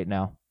Geis right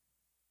now.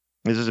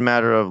 It's just a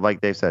matter of, like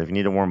Dave said, if you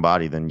need a warm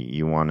body, then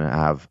you want to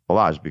have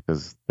Balaj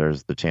because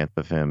there's the chance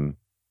of him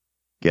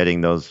getting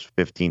those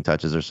 15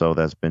 touches or so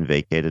that's been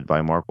vacated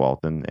by Mark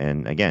Walton.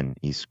 And again,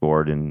 he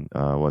scored in, 2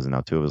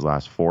 of his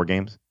last 4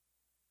 games.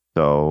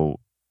 So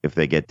if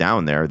they get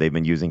down there, they've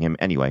been using him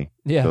anyway.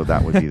 Yeah. So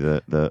that would be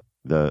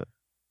the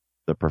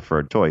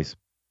preferred choice.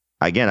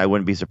 Again, I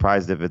wouldn't be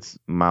surprised if it's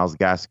Myles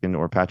Gaskin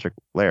or Patrick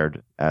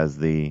Laird as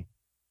the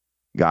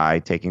guy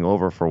taking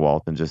over for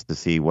Walton just to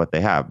see what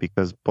they have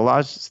because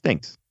Balaj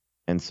stinks.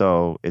 And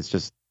so it's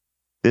just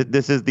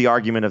this is the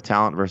argument of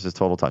talent versus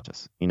total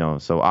touches.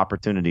 So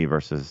opportunity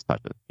versus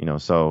touches.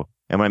 So,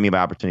 and what I mean by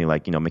opportunity,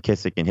 like,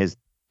 McKissick and his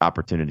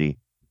opportunity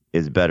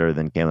is better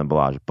than Kalen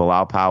Ballage.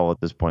 Bilal Powell at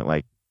this point,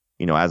 like,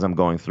 as I'm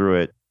going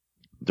through it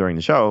during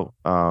the show,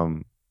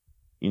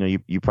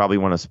 you probably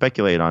want to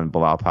speculate on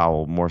Bilal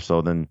Powell more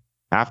so than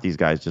half these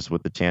guys, just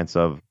with the chance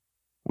of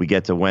we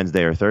get to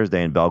Wednesday or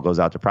Thursday and Bell goes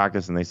out to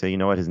practice and they say, you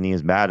know what, his knee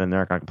is bad and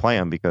they're not going to play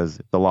him because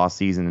it's a lost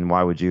season, and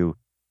why would you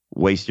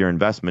waste your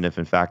investment if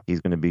in fact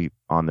he's going to be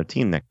on the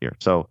team next year?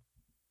 So,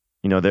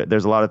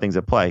 there's a lot of things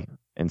at play.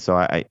 And so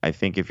I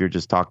think if you're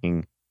just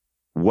talking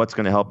what's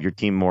going to help your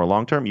team more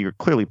long term, you're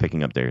clearly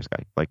picking up Darius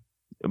Guy. Like,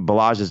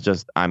 Ballage is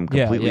just, I'm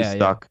completely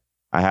stuck.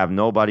 I have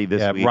nobody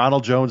this week.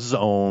 Ronald Jones is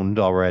owned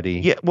already.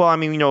 Yeah, well, I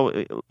mean,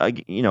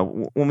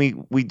 when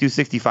we do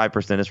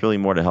 65%, it's really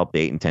more to help the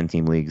 8 and 10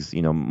 team leagues.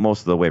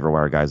 Most of the waiver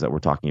wire guys that we're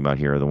talking about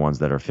here are the ones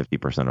that are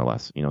 50% or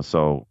less.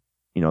 So,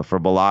 for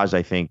Ballage,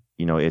 I think,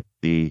 it's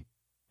the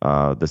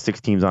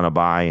 6 teams on a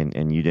bye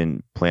and you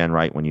didn't plan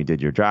right when you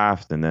did your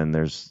draft. And then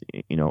there's,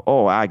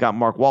 I got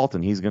Mark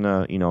Walton. He's going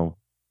to,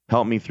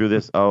 help me through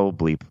this. Oh,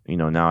 bleep.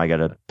 Now I got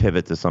to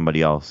pivot to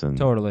somebody else. And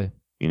Totally.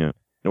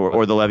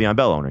 Or the Le'Veon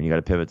Bell owner. You got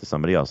to pivot to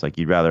somebody else. Like,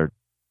 you'd rather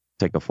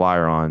take a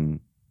flyer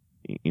on,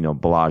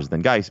 Ballage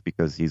than Geis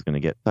because he's going to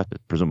get touches,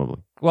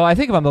 presumably. Well, I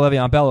think if I'm the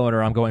Le'Veon Bell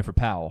owner, I'm going for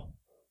Powell.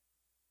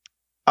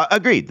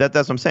 Agreed. That's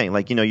what I'm saying.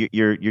 Like,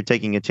 you're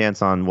taking a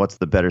chance on what's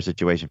the better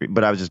situation for you.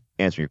 But I was just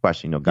answering your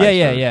question.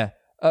 Geis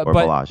or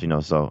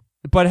Ballage. So.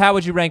 But how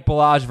would you rank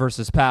Ballage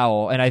versus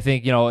Powell? And I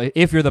think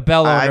if you're the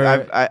Bell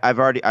owner, I've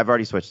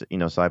already switched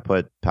it. So I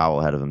put Powell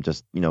ahead of him.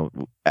 Just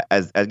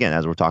as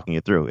we're talking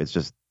it through, it's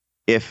just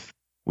if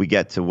we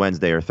get to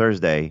Wednesday or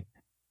Thursday,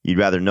 you'd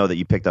rather know that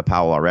you picked up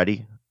Powell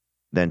already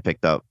than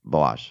picked up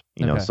Ballage.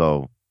 Okay.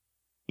 So,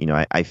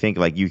 I think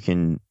like you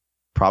can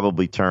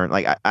probably turn,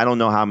 like, I don't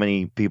know how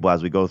many people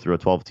as we go through a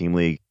 12-team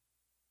league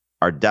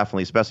are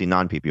definitely, especially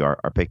non-PPR,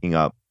 are picking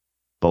up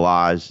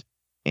Ballage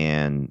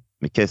and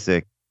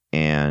McKissick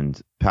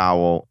and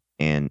Powell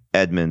and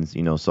Edmonds.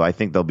 So I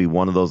think there'll be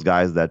one of those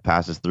guys that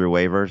passes through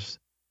waivers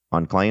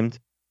unclaimed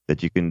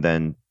that you can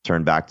then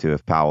turn back to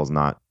if Powell's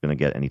not going to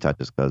get any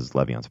touches because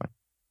Le'Veon's fine.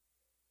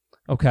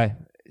 Okay,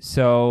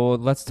 so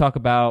let's talk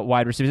about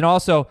wide receivers. And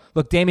also,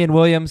 look, Damian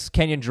Williams,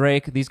 Kenyon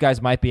Drake, these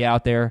guys might be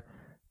out there.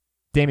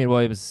 Damian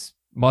Williams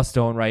must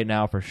own right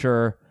now for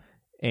sure.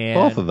 And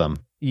both of them.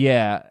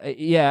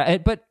 Yeah.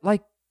 But,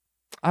 like,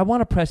 I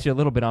want to press you a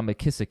little bit on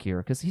McKissick here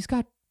because he's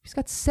got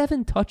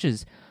 7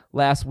 touches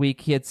last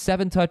week. He had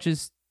 7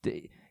 touches.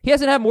 He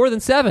hasn't had more than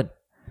 7.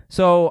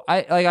 So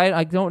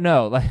I don't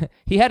know. Like,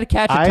 he had to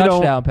catch a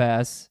touchdown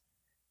pass.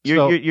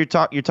 You're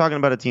talking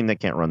about a team that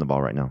can't run the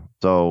ball right now.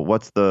 So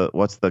what's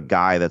the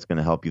guy that's going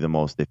to help you the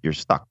most if you're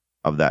stuck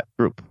of that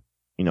group?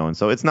 And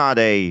so it's not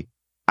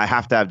I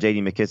have to have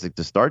J.D. McKissick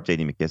to start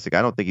J.D. McKissick.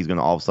 I don't think he's going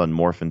to all of a sudden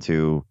morph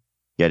into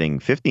getting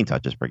 15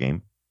 touches per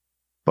game.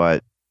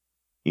 But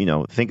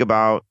think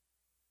about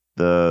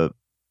the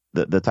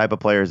type of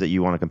players that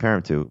you want to compare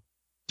him to.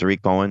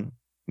 Tariq Cohen,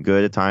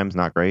 good at times,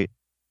 not great.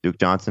 Duke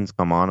Johnson's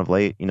come on of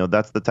late.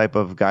 That's the type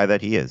of guy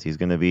that he is. He's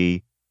going to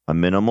be a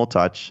minimal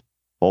touch.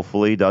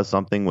 Hopefully does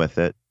something with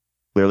it.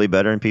 Clearly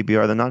better in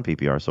PPR than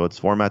non-PPR. So it's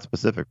format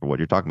specific for what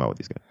you're talking about with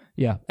these guys.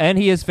 Yeah, and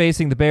he is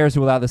facing the Bears,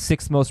 who allow the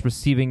 6th most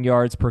receiving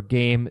yards per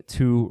game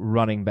to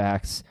running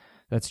backs.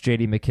 That's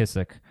J.D.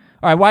 McKissick.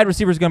 All right, wide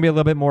receiver is going to be a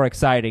little bit more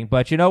exciting.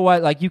 But you know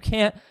what? Like, you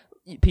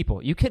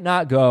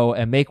cannot go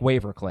and make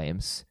waiver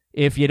claims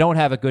if you don't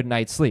have a good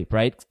night's sleep,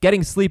 right?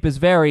 Getting sleep is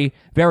very,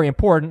 very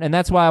important, and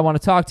that's why I want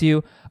to talk to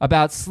you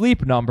about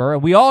Sleep Number.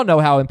 We all know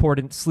how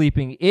important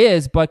sleeping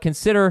is, but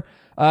consider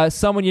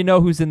someone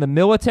who's in the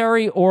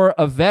military or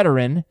a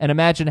veteran, and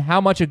imagine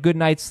how much a good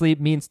night's sleep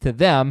means to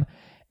them.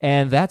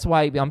 And that's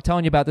why I'm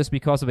telling you about this,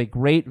 because of a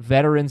great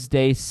Veterans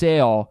Day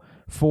sale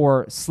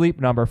for Sleep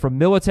Number. From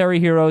military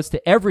heroes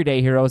to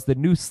everyday heroes, the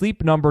new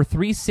Sleep Number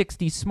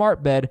 360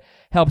 smart bed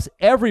helps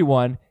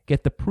everyone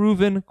get the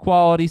proven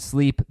quality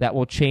sleep that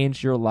will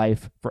change your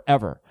life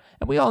forever.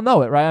 And we all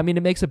know it, right? I mean,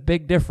 it makes a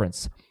big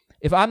difference.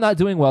 If I'm not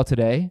doing well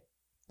today,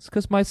 it's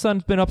because my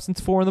son's been up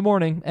since 4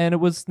 a.m, and it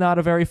was not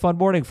a very fun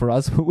morning for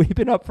us. We've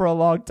been up for a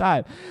long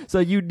time. So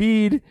you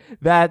need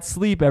that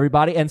sleep,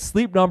 everybody. And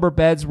Sleep Number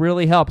beds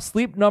really help.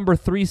 Sleep Number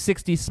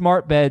 360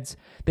 smart beds,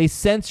 they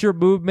sense your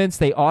movements.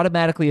 They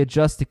automatically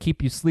adjust to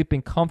keep you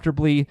sleeping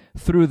comfortably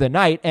through the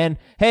night. And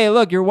hey,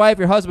 look, your wife,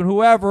 your husband,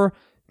 whoever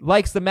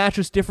likes the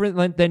mattress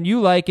different than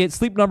you like it,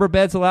 Sleep Number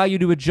beds allow you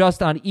to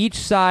adjust on each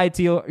side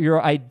to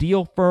your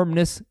ideal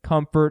firmness,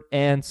 comfort,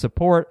 and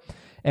support.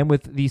 And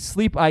with the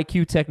Sleep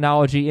IQ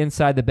technology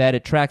inside the bed,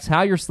 it tracks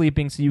how you're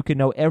sleeping so you can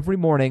know every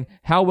morning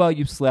how well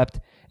you've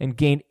slept and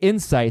gain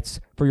insights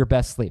for your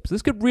best sleep. So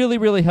this could really,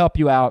 really help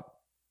you out.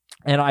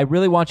 And I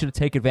really want you to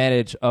take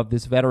advantage of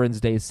this Veterans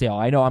Day sale.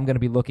 I know I'm going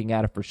to be looking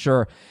at it for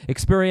sure.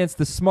 Experience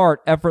the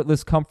smart,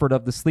 effortless comfort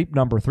of the Sleep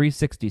Number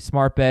 360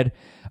 smart bed.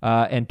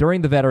 And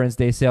during the Veterans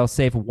Day sale,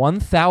 save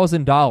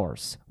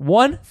 $1,000.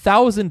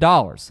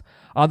 $1,000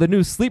 on the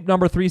new Sleep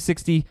Number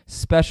 360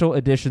 Special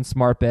Edition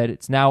smart bed.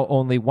 It's now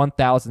only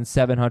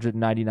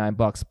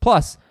 $1,799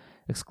 plus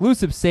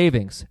exclusive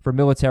savings for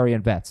military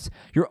and vets.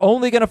 You're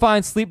only going to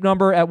find Sleep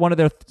Number at one of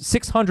their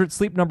 600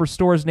 Sleep Number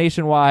stores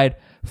nationwide.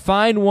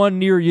 Find one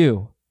near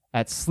you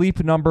at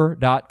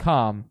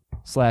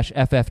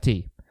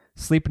sleepnumber.com/FFT.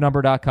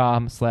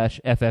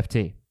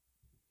 sleepnumber.com/FFT.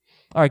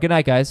 All right, good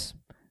night, guys.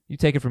 You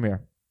take it from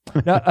here.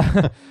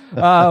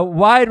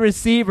 Wide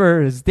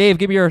receivers. Dave,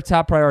 give me your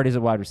top priorities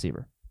at wide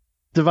receiver.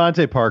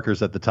 Devontae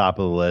Parker's at the top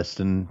of the list,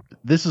 and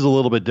this is a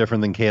little bit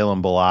different than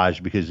Kalen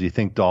Ballage because you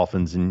think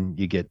Dolphins and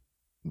you get,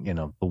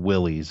 the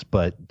Willies,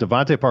 but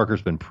Devontae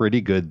Parker's been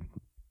pretty good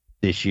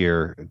this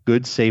year.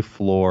 Good, safe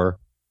floor.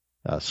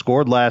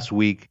 Scored last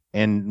week,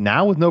 and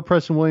now with no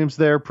Preston Williams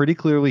there, pretty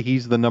clearly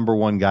he's the number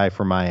one guy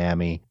for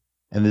Miami,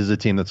 and this is a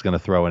team that's going to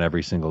throw in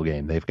every single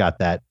game. They've got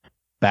that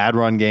bad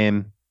run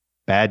game,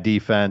 bad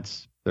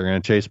defense. They're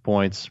going to chase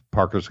points.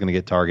 Parker's going to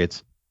get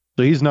targets.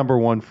 So he's number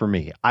one for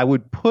me. I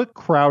would put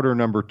Crowder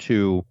number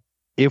two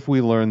if we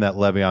learn that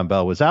Le'Veon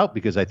Bell was out,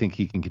 because I think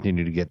he can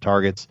continue to get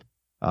targets,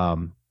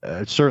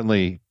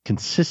 certainly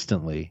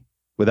consistently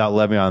without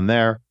Le'Veon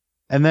there.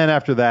 And then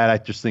after that, I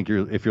just think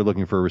if you're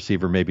looking for a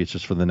receiver, maybe it's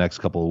just for the next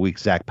couple of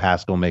weeks. Zach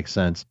Pascal makes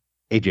sense.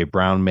 A.J.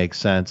 Brown makes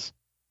sense.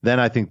 Then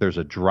I think there's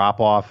a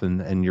drop-off,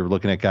 and you're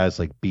looking at guys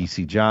like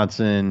B.C.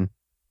 Johnson.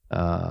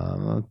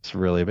 It's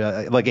really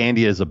like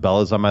Andy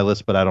Isabella's on my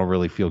list, but I don't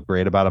really feel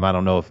great about him. I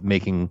don't know if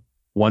making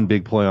one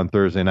big play on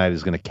Thursday night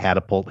is going to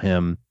catapult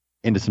him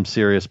into some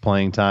serious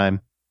playing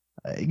time.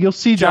 You'll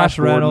see Josh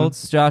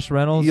Reynolds.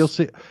 You'll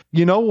see.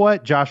 You know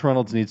what? Josh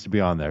Reynolds needs to be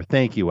on there.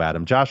 Thank you,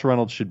 Adam. Josh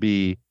Reynolds should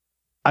be.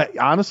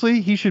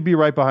 Honestly, he should be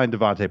right behind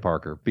Devontae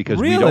Parker because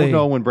we don't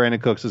know when Brandon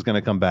Cooks is going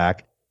to come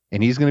back,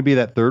 and he's going to be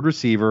that third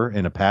receiver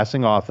in a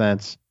passing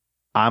offense.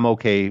 I'm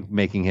okay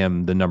making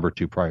him the number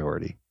two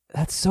priority.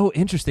 That's so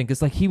interesting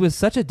because he was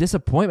such a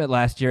disappointment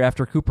last year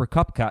after Cooper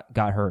Kupp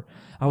got hurt.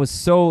 I was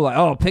so like,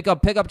 oh, pick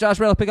up Josh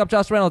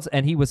Reynolds,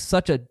 and he was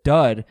such a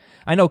dud.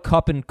 I know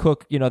Kupp and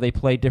Cook, they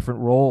play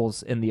different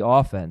roles in the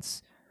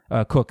offense.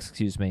 Cooks,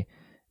 excuse me.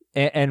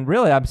 And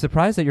really, I'm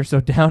surprised that you're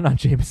so down on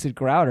Jamison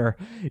Crowder,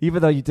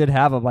 even though you did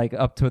have him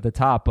up to the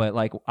top. But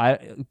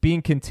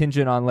being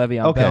contingent on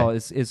Le'Veon Bell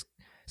is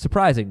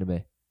surprising to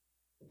me.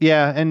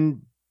 Yeah,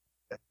 and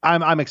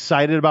I'm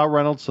excited about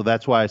Reynolds, so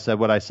that's why I said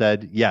what I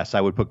said. Yes,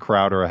 I would put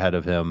Crowder ahead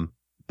of him,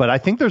 but I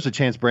think there's a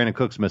chance Brandon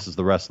Cooks misses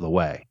the rest of the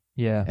way.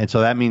 Yeah, and so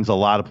that means a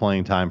lot of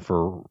playing time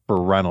for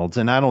Reynolds,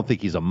 and I don't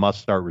think he's a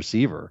must-start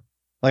receiver.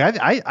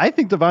 I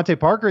think Devontae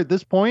Parker at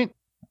this point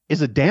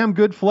is a damn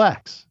good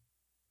flex.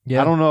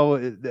 Yeah. I don't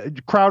know.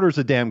 Crowder's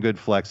a damn good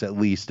flex, at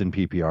least in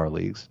PPR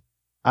leagues.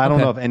 I don't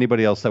know if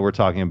anybody else that we're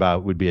talking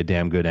about would be a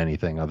damn good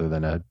anything other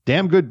than a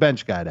damn good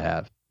bench guy to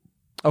have.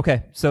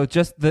 Okay, so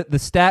just the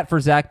stat for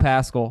Zach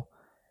Pascal.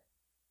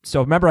 So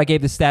remember I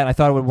gave the stat, and I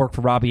thought it would work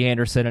for Robbie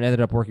Anderson, and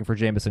ended up working for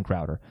Jamison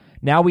Crowder.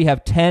 Now we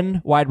have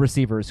 10 wide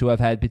receivers who have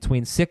had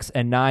between 6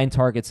 and 9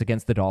 targets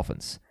against the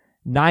Dolphins.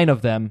 9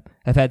 of them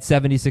have had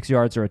 76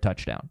 yards or a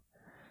touchdown.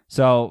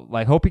 So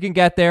hope he can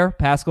get there.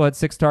 Pascal had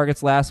 6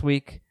 targets last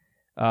week.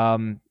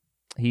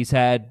 He's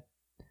had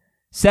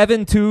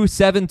 7-2,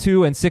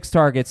 7-2, and 6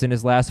 targets in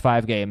his last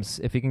 5 games.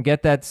 If he can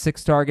get that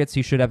 6 targets,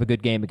 he should have a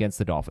good game against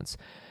the Dolphins.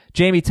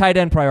 Jamie, tight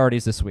end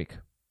priorities this week.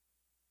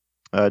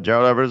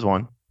 Gerald Everett is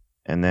one,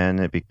 and then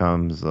it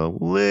becomes a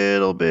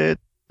little bit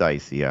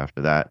dicey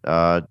after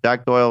that.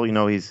 Jack Doyle,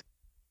 he's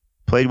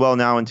played well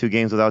now in 2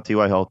 games without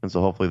T.Y. Hilton, so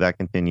hopefully that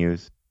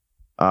continues.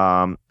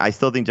 I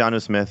still think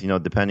Jonnu Smith,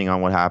 depending on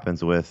what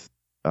happens with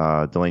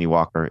Delaney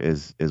Walker,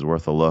 is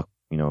worth a look.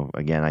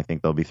 Again, I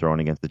think they'll be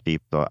throwing against the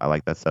Chiefs, so I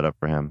like that setup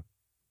for him.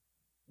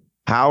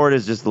 Howard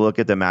is just to look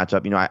at the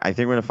matchup. I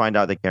think we're going to find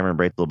out that Cameron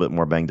Brate's a little bit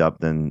more banged up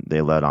than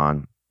they let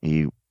on.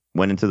 He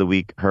went into the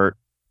week hurt.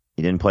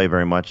 He didn't play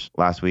very much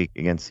last week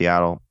against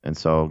Seattle, and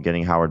so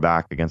getting Howard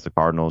back against the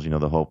Cardinals,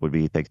 the hope would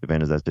be he takes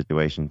advantage of that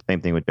situation.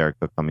 Same thing with Derek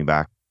Cook coming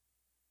back.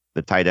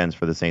 The tight ends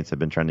for the Saints have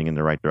been trending in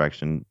the right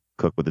direction.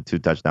 Cook with the 2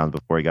 touchdowns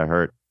before he got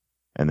hurt,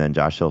 and then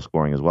Josh Hill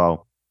scoring as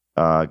well.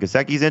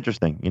 Gesicki's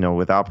interesting.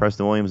 Without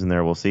Preston Williams in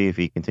there, we'll see if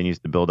he continues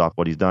to build off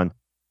what he's done.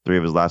 3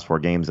 of his last 4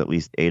 games, at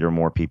least 8 or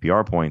more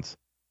PPR points,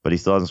 but he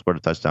still hasn't scored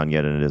a touchdown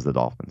yet, and it is the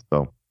Dolphins.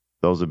 So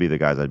those would be the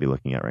guys I'd be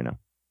looking at right now.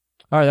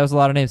 All right, that was a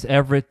lot of names.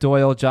 Everett,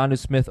 Doyle, Jonnu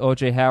Smith,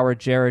 O.J. Howard,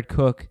 Jared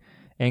Cook,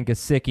 and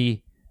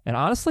Gesicki. And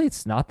honestly,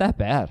 it's not that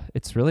bad.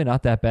 It's really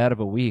not that bad of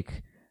a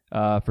week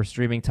for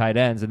streaming tight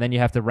ends. And then you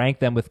have to rank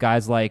them with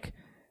guys like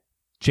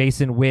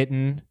Jason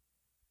Witten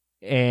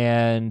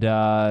and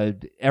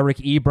Eric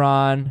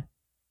Ebron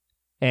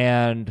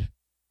and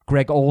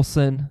Greg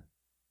Olsen.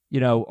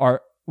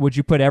 Would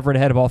you put Everett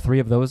ahead of all 3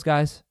 of those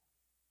guys?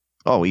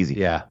 Oh, easy.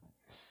 Yeah.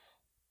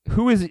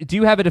 Do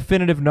you have a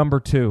definitive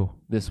number 2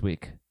 this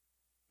week?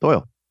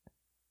 Doyle.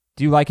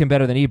 Do you like him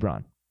better than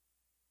Ebron?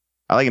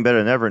 I like him better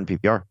than Everett in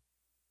PPR.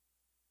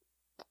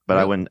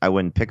 But Really? I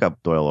wouldn't pick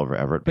up Doyle over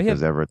Everett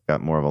because Everett's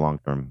got more of a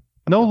long-term.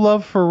 No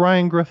love for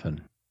Ryan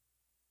Griffin.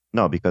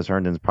 No, because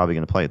Herndon's probably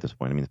going to play at this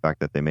point. I mean, the fact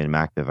that they made him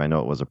active, I know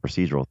it was a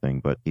procedural thing,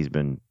 but he's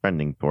been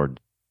trending toward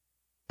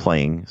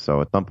playing.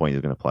 So at some point,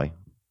 he's going to play.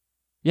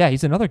 Yeah,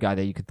 he's another guy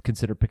that you could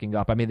consider picking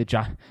up. I mean,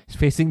 he's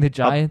facing the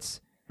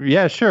Giants.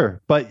 Yeah,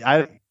 sure. But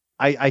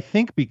I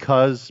think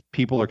because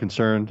people are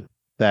concerned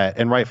that,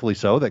 and rightfully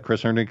so, that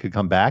Chris Herndon could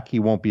come back, he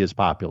won't be as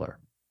popular.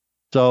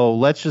 So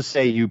let's just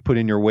say you put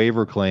in your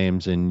waiver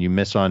claims and you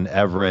miss on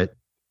Everett,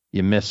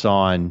 you miss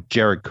on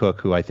Jared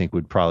Cook, who I think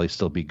would probably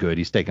still be good.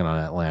 He's taking on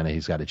Atlanta.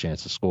 He's got a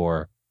chance to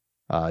score.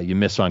 You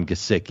miss on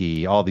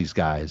Gesicki, all these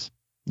guys.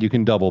 You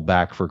can double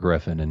back for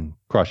Griffin and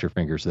cross your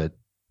fingers that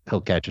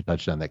he'll catch a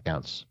touchdown that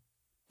counts.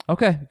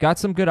 Okay, got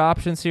some good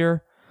options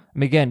here. I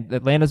mean, again,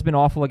 Atlanta's been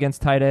awful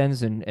against tight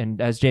ends, and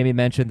as Jamie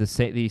mentioned,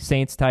 the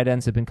Saints tight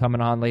ends have been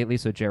coming on lately,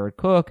 so Jared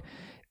Cook.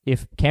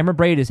 If Cameron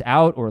Braid is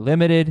out or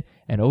limited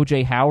and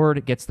O.J.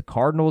 Howard gets the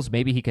Cardinals,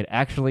 maybe he could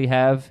actually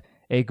have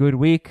a good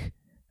week.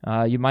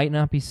 You might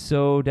not be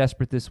so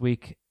desperate this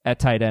week at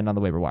tight end on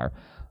the waiver wire.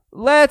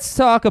 Let's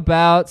talk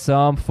about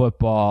some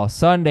football.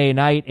 Sunday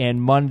night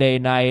and Monday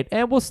night,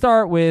 and we'll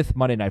start with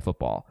Monday Night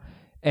Football.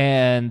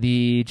 And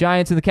the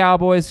Giants and the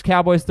Cowboys.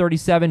 Cowboys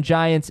 37,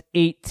 Giants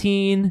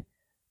 18.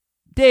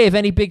 Dave,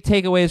 any big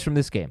takeaways from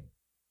this game?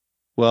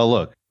 Well,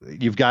 look,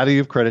 you've got to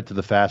give credit to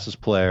the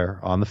fastest player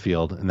on the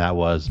field, and that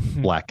was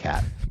Black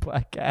Cat.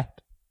 Black Cat.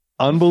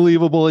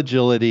 Unbelievable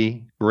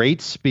agility,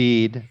 great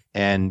speed,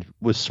 and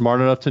was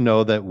smart enough to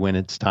know that when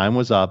its time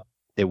was up,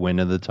 it went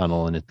into the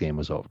tunnel and its game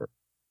was over.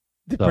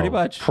 So, Pretty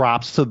much.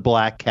 Props to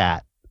Black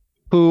Cat,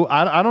 who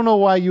I don't know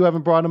why you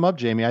haven't brought him up,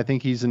 Jamie. I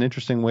think he's an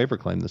interesting waiver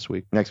claim this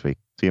week. Next week.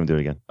 See him do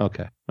it again.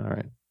 Okay. All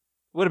right.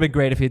 Would have been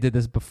great if he did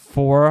this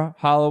before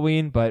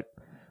Halloween, but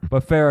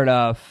fair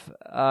enough.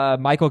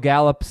 Michael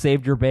Gallup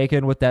saved your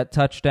bacon with that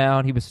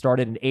touchdown. He was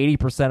started in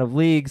 80% of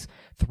leagues.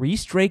 3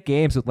 straight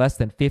games with less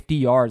than 50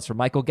 yards for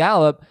Michael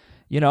Gallup.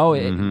 You know,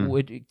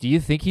 do you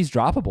think he's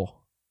droppable?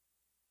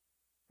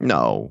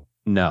 No.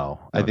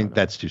 I think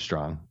that's too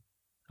strong.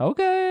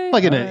 Okay.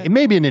 Like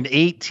maybe in an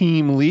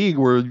 8-team league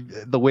where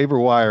the waiver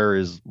wire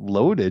is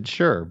loaded,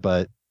 sure,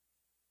 but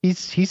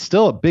he's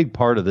still a big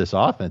part of this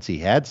offense. He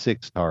had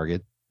 6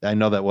 targets. I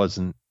know that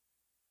wasn't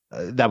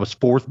that was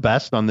 4th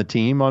best on the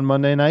team on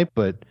Monday night,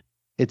 but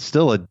it's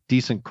still a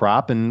decent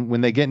crop. And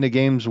when they get into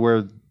games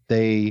where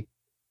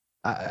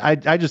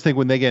I just think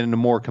when they get into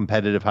more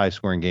competitive,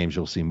 high-scoring games,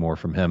 you'll see more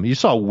from him. You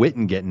saw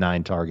Witten get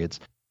 9 targets.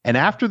 And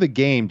after the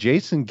game,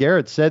 Jason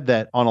Garrett said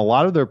that on a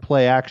lot of their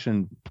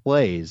play-action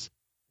plays,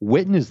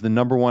 Witten is the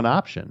number 1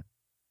 option.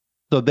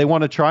 So they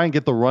want to try and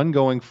get the run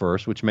going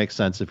first, which makes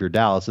sense if you're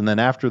Dallas. And then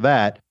after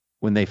that,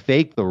 when they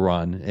fake the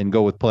run and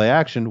go with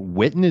play-action,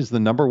 Witten is the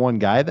number 1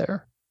 guy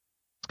there.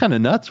 It's kind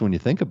of nuts when you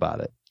think about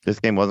it. This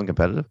game wasn't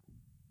competitive?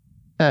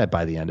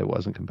 By the end, it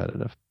wasn't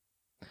competitive.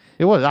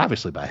 It was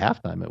obviously by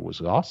halftime. It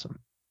was awesome.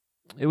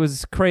 It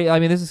was crazy. I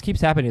mean, this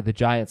keeps happening to the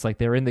Giants. Like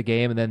they're in the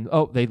game, and then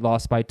they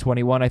lost by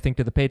 21. I think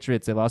to the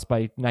Patriots. They lost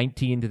by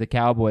 19 to the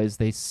Cowboys.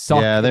 They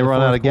suck. Yeah, they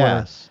run out of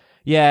gas.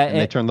 Yeah, and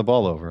they turn the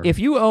ball over. If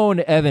you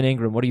own Evan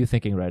Ingram, what are you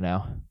thinking right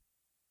now?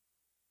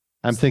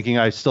 I'm thinking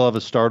I still have a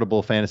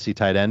startable fantasy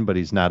tight end, but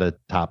he's not a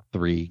top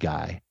 3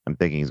 guy. I'm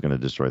thinking he's going to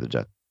destroy the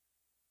Jets.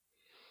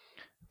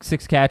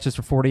 6 catches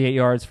for 48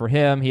 yards for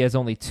him. He has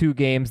only 2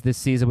 games this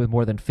season with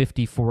more than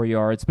 54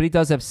 yards, but he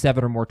does have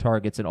 7 or more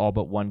targets in all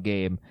but 1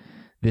 game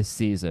this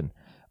season.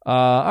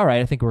 All right,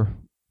 I think we're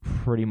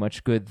pretty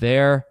much good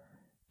there.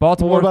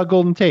 Baltimore. What about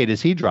Golden Tate?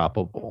 Is he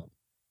droppable?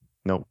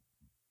 Nope.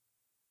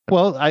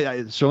 Well,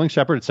 Sterling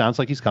Shepard, it sounds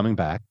like he's coming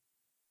back.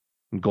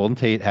 Golden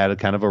Tate had a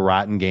kind of a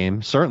rotten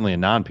game, certainly a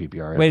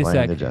non-PPR. Wait a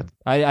second.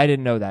 I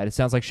didn't know that. It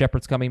sounds like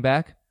Shepard's coming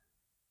back?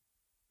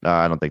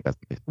 I don't think that's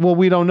the case. Well,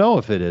 we don't know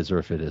if it is or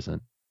if it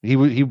isn't.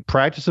 He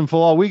practiced in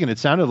full all week, and it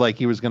sounded like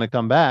he was going to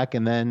come back,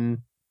 and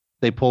then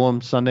they pull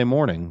him Sunday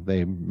morning.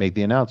 They make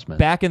the announcement.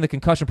 Back in the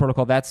concussion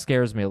protocol, that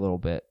scares me a little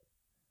bit.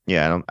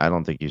 Yeah, I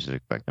don't think you should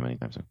expect him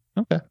anytime soon.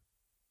 Okay.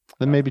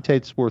 Then maybe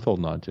Tate's worth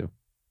holding on to.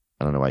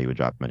 I don't know why you would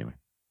drop him anyway.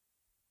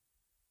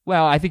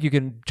 Well, I think you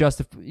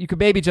could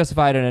maybe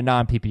justify it in a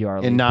non-PPR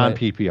league. In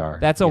non-PPR.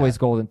 That's always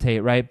Golden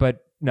Tate, right?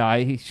 But no,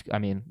 I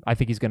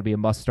think he's going to be a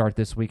must start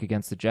this week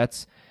against the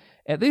Jets.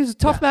 This is a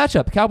tough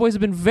matchup. The Cowboys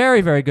have been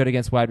very, very good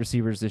against wide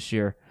receivers this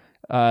year.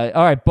 All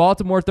right,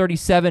 Baltimore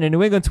 37 and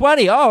New England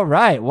 20. All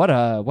right, what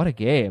a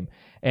game.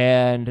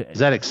 And is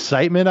that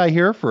excitement I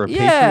hear for a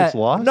Patriots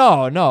loss?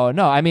 No.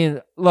 I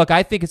mean, look,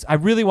 I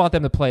really want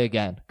them to play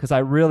again because I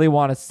really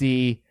want to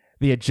see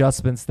the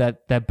adjustments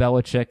that the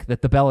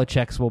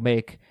Belichicks will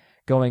make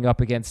going up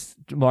against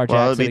Lamar Jackson.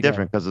 Well, it'll be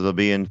different because it'll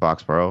be in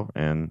Foxborough,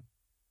 and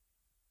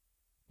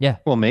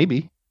well,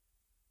 maybe.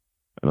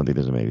 I don't think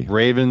there's a maybe.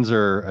 Ravens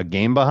are a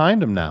game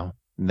behind them now,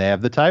 and they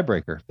have the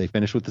tiebreaker. If they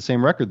finish with the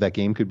same record, that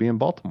game could be in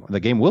Baltimore.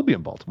 The game will be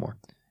in Baltimore.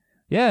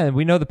 Yeah, and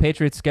we know the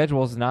Patriots'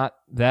 schedule is not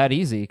that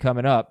easy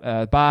coming up.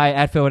 Bye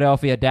at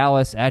Philadelphia,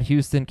 Dallas, at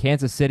Houston,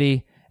 Kansas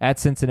City, at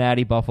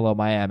Cincinnati, Buffalo,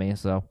 Miami.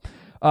 So,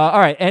 all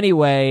right.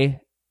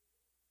 Anyway,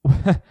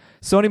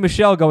 Sony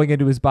Michel going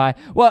into his bye.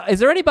 Well, are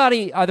there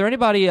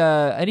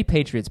any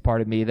Patriots,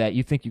 pardon me, that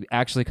you think you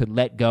actually could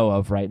let go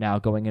of right now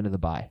going into the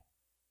bye?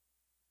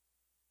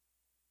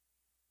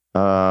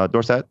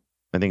 Dorsett,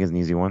 I think, is an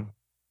easy one.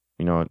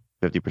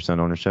 50%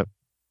 ownership.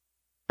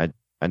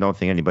 I don't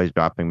think anybody's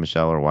dropping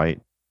Michelle or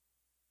White.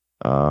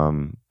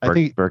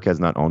 Burke has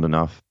not owned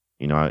enough.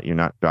 You're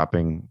not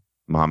dropping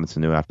Mohamed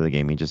Sanu after the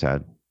game he just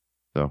had.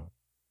 So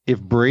if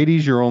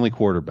Brady's your only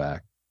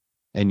quarterback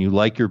and you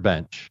like your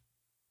bench,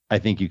 I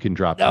think you can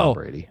drop Tom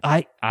Brady.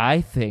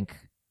 I think,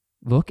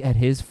 look at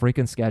his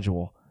freaking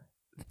schedule.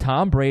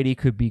 Tom Brady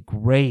could be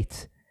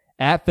great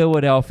at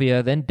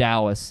Philadelphia, then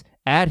Dallas,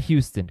 at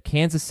Houston,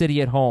 Kansas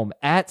City at home,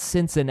 at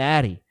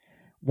Cincinnati.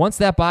 Once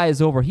that bye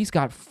is over, he's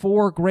got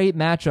 4 great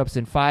matchups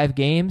in 5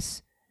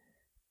 games.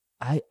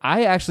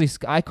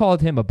 I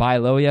called him a buy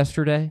low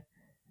yesterday,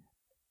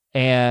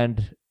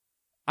 and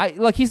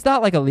he's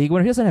not like a league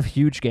winner. He doesn't have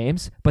huge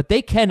games, but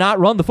they cannot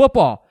run the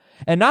football.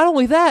 And not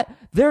only that,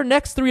 their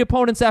next 3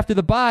 opponents after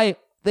the bye,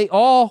 they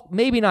all,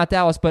 maybe not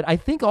Dallas, but I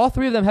think all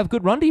 3 of them have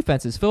good run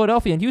defenses.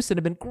 Philadelphia and Houston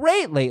have been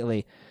great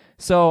lately.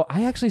 So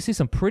I actually see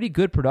some pretty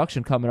good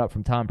production coming up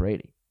from Tom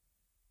Brady.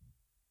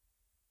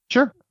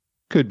 Sure.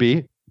 Could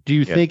be. Do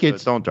you think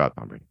it's... Don't drop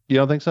Tom Brady. You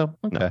don't think so?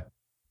 Okay. No.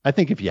 I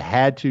think if you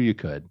had to, you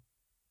could.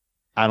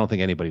 I don't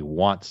think anybody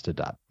wants to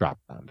drop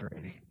Tom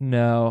Brady.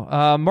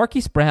 No.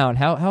 Marquise Brown,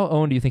 how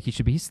owned do you think he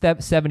should be? He's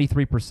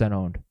 73%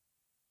 owned.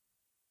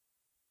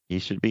 He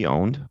should be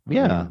owned.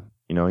 Yeah.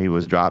 He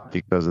was dropped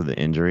because of the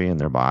injury and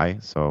their bye.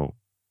 So,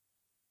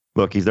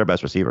 look, he's their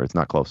best receiver. It's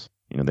not close.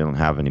 They don't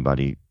have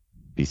anybody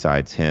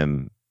besides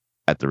him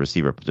at the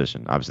receiver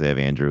position. Obviously, they have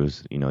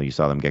Andrews. You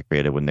saw them get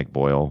creative with Nick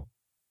Boyle.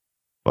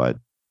 But,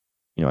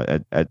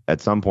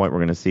 at some point, we're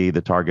going to see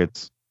the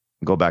targets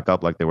go back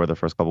up like they were the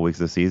first couple weeks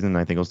of the season. And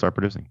I think he'll start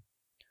producing.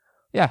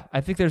 Yeah,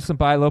 I think there's some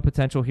buy low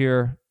potential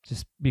here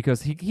just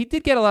because he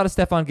did get a lot of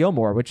Stephon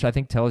Gilmore, which I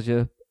think tells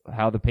you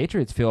how the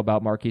Patriots feel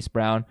about Marquise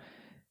Brown.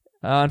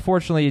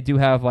 Unfortunately, you do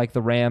have like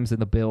the Rams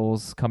and the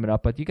Bills coming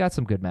up, but you got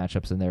some good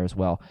matchups in there as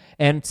well.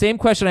 And same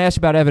question I asked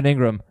you about Evan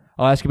Ingram,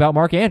 I'll ask you about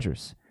Mark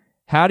Andrews.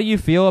 How do you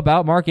feel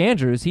about Mark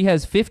Andrews? He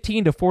has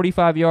 15 to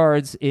 45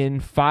 yards in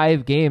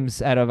 5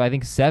 games out of, I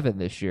think, 7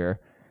 this year.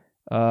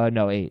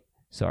 8.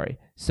 Sorry.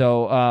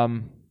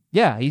 So,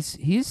 yeah,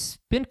 he's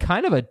been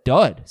kind of a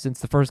dud since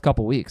the first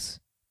couple weeks.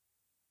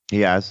 He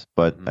has,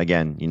 but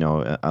again,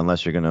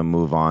 unless you're going to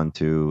move on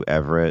to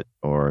Everett,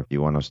 or if you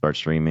want to start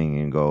streaming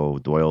and go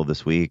Doyle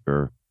this week,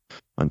 or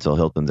until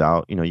Hilton's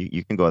out,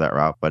 you can go that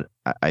route. But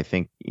I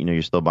think,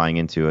 you're still buying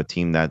into a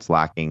team that's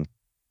lacking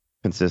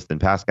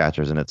consistent pass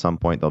catchers, and at some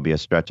point there'll be a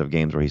stretch of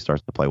games where he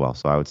starts to play well.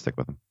 So I would stick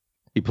with him.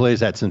 He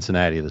plays at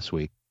Cincinnati this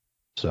week,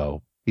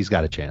 so he's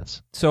got a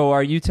chance. So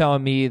are you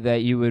telling me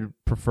that you would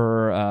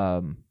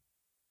prefer,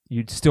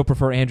 you'd still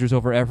prefer Andrews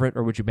over Everett,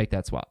 or would you make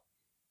that swap?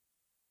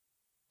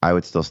 I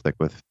would still stick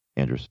with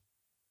Andrews,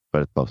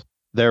 but it's close.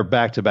 They're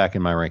back-to-back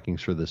in my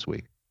rankings for this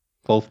week.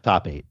 Both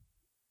top 8.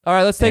 All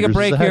right, let's take Andrews a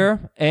break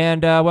here,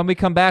 and when we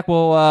come back,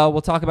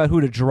 we'll talk about who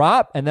to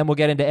drop, and then we'll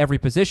get into every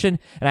position.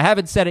 And I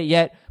haven't said it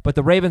yet, but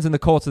the Ravens and the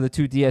Colts are the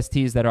 2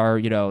 DSTs that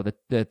are,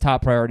 the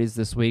top priorities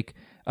this week.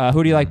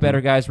 Who do you like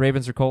better, guys,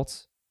 Ravens or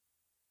Colts?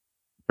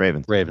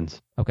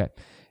 Ravens. Okay,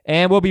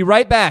 and we'll be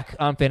right back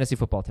on Fantasy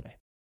Football Today.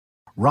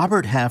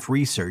 Robert Half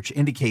research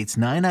indicates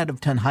 9 out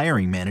of 10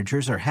 hiring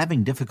managers are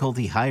having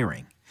difficulty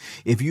hiring.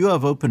 If you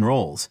have open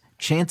roles,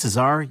 chances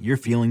are you're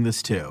feeling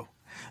this too.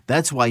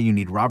 That's why you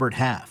need Robert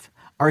Half.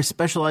 Our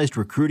specialized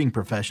recruiting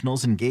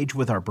professionals engage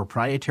with our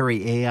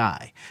proprietary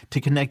AI to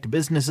connect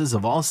businesses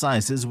of all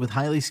sizes with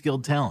highly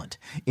skilled talent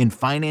in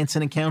finance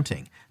and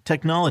accounting,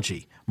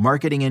 technology,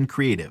 marketing and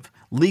creative,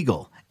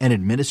 legal, and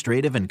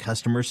administrative and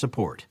customer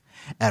support.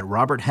 At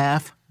Robert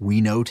Half, we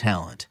know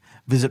talent.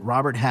 Visit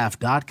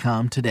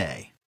roberthalf.com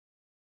today.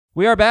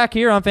 We are back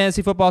here on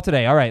Fantasy Football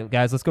Today. All right,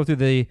 guys, let's go through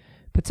the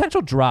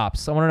potential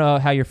drops. I want to know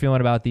how you're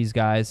feeling about these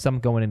guys. Some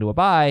going into a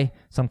bye,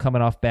 some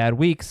coming off bad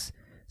weeks,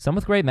 some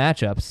with great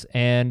matchups.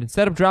 And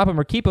instead of drop them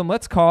or keep them,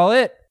 let's call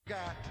it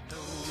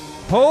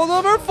hold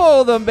them or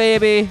fold them,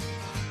 baby.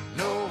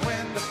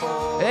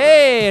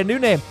 Hey, a new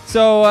name.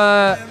 So,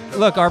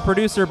 look, our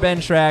producer Ben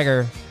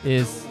Schrager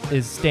is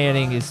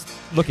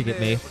looking at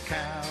me.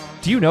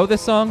 Do you know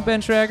this song,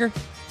 Ben Schrager?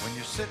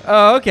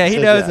 Oh, okay. He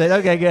knows it.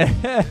 Okay, good.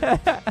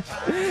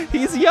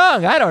 He's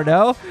young. I don't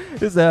know.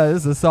 This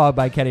is a song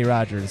by Kenny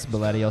Rogers,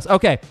 Millennials.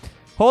 Okay.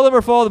 Hold him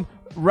or fold him.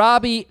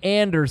 Robbie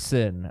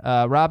Anderson.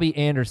 Robbie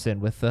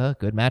Anderson with a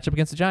good matchup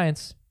against the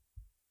Giants.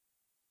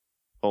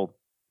 Hold.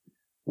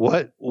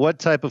 What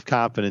type of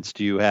confidence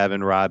do you have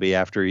in Robbie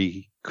after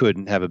he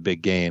couldn't have a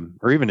big game,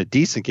 or even a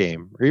decent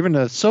game, or even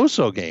a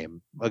so-so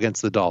game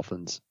against the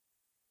Dolphins?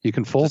 You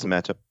can fold a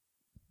matchup.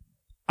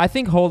 I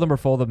think hold them or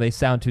fold them, they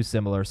sound too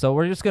similar. So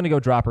we're just going to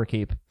go drop or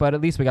keep. But at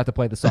least we got to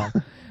play the song.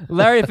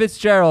 Larry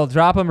Fitzgerald,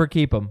 drop him or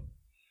keep him?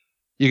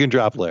 You can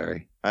drop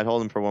Larry. I'd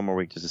hold him for one more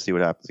week just to see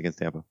what happens against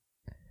Tampa.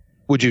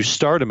 Would you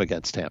start him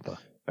against Tampa?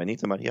 If I need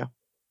somebody, yeah.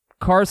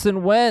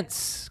 Carson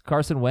Wentz.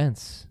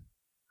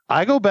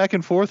 I go back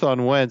and forth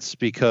on Wentz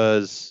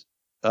because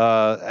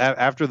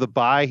after the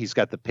bye, he's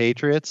got the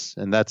Patriots,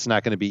 and that's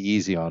not going to be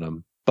easy on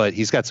him. But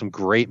he's got some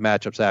great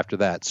matchups after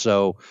that.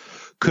 So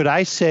could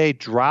I say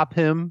drop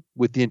him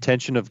with the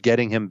intention of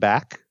getting him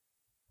back?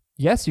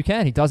 Yes, you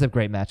can. He does have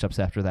great matchups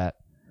after that.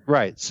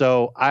 Right.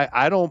 So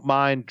I don't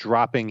mind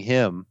dropping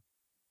him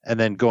and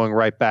then going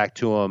right back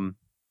to him,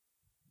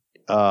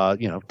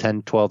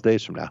 10, 12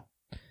 days from now.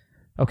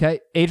 Okay.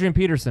 Adrian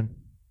Peterson.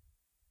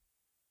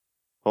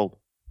 Hold.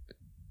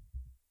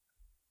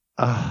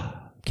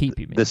 Keep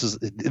you. This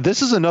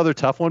is another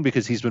tough one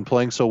because he's been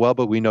playing so well,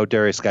 but we know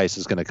Darius Geis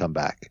is going to come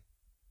back.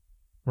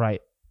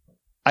 Right.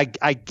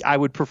 I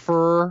would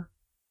prefer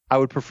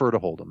to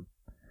hold him.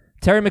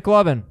 Terry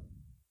McLovin.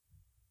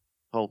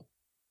 Hold.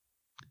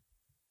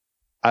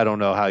 I don't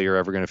know how you're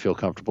ever going to feel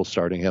comfortable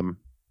starting him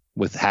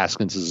with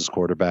Haskins as his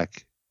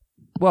quarterback.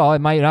 Well, it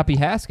might not be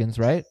Haskins,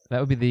 right? That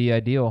would be the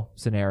ideal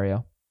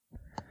scenario.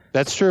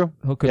 That's true.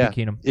 Who could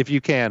be Keenum? If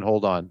you can,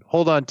 hold on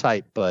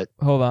tight, but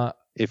Hold on.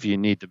 if you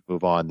need to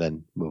move on,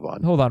 then move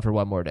on. Hold on for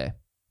one more day.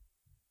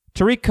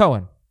 Tariq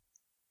Cohen.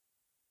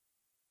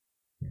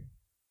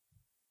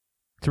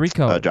 Tariq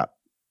Cohen.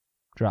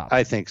 Drop.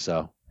 I think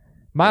so.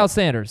 Miles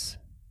Sanders.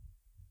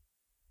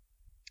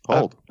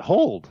 Hold.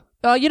 Hold.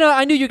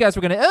 I knew you guys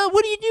were going to,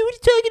 what are you doing? What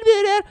are you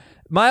talking about?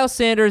 Miles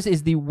Sanders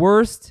is the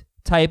worst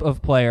type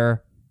of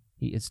player.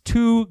 He is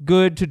too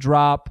good to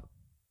drop.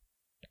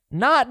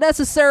 Not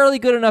necessarily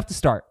good enough to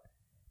start.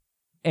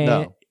 And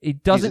No.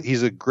 it doesn't.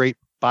 He's a great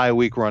bye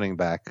week running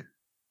back.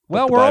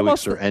 Well, the we're bye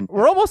almost weeks are ending.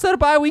 we're almost out of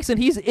bye weeks, and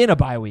he's in a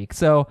bye week.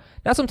 So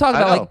that's what I'm talking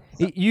I about.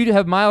 know. Like you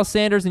have Miles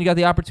Sanders, and you got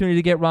the opportunity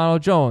to get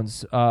Ronald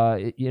Jones. Or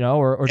And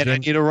I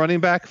James. need a running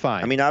back.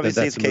 Fine. I mean,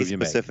 obviously That's it's the move case you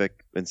make.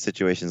 specific in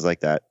situations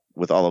like that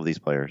with all of these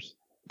players.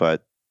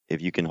 But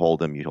if you can hold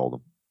them, you hold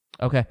them.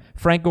 Okay,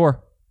 Frank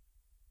Gore,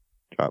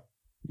 Drop.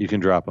 You can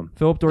drop him.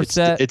 Philip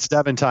Dorsett. It's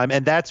Devin time,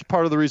 and that's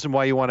part of the reason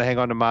why you want to hang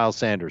on to Miles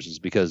Sanders is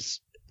because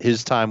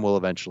his time will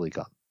eventually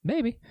come.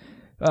 Maybe.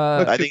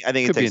 I think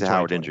it could be takes in a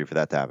Howard 2020. injury for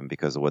that to happen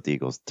because of what the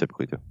Eagles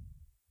typically do.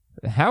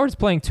 Howard's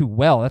playing too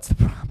well. That's the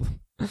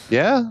problem.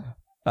 Yeah,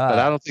 but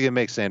I Uh, don't think it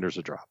makes Sanders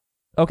a drop.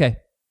 okay.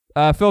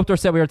 Philip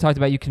Dorsett, we already talked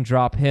about. You can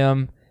drop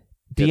him.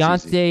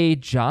 That's Deontay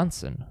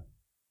Johnson.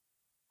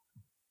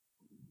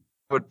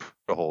 Would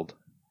hold.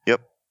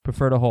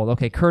 Prefer to hold.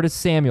 Okay. Curtis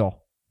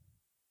Samuel.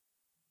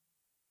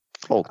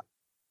 Hold.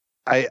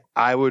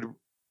 I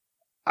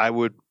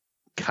would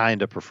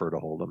kind of prefer to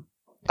hold him.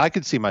 I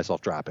could see myself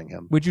dropping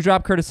him. Would you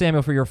drop Curtis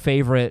Samuel for your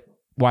favorite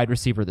wide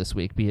receiver this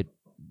week, be it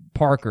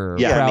Parker or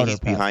Yeah, Crowder? I mean, he's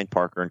Pascal? behind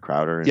Parker and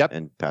Crowder and, Yep.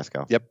 and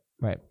Pascal. Yep.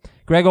 Right.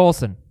 Greg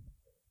Olson.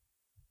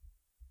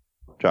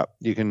 Drop.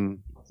 You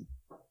can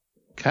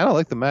kind of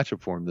like the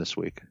matchup for him this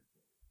week.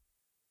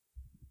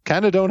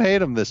 Kind of don't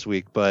hate him this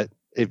week, but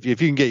if you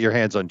can get your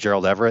hands on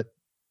Gerald Everett,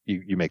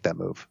 you make that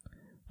move.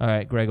 All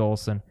right, Greg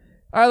Olson.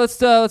 All right,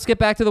 let's get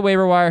back to the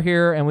waiver wire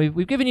here, and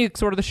we've given you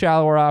sort of the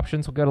shallower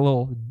options. We'll get a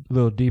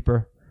little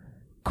deeper.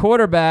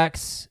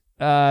 Quarterbacks.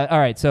 All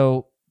right,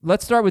 so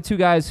let's start with two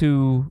guys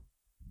who,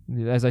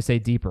 as I say,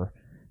 deeper,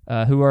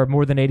 who are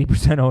more than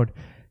 80% owned.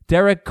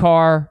 Derek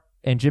Carr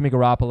and Jimmy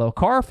Garoppolo.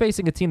 Carr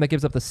facing a team that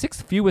gives up the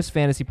sixth fewest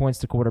fantasy points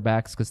to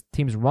quarterbacks because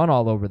teams run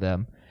all over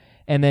them,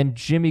 and then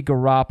Jimmy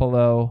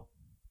Garoppolo,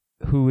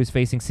 who is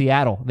facing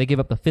Seattle. They give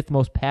up the fifth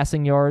most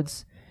passing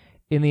yards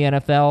in the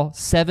NFL.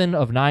 7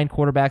 of 9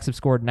 quarterbacks have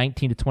scored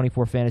 19 to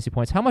 24 fantasy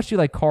points. How much do you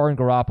like Carr and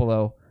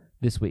Garoppolo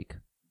this week?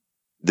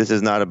 This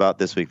is not about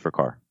this week for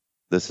Carr.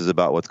 This is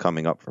about what's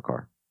coming up for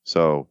Carr.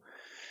 So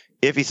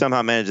if he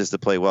somehow manages to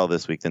play well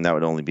this week, then that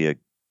would only be a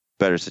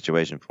better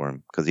situation for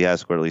him because he has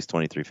scored at least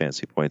 23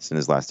 fantasy points in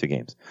his last 2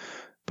 games.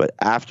 But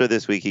after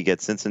this week, he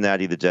gets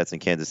Cincinnati, the Jets, and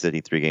Kansas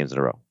City 3 games in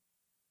a row.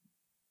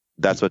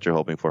 That's what you're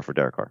hoping for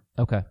Derek Carr.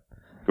 Okay.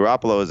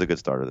 Garoppolo is a good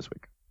starter this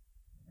week.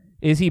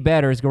 Is he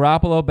better? Is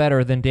Garoppolo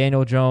better than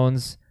Daniel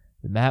Jones,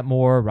 Matt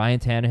Moore, Ryan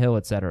Tannehill,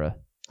 etc.?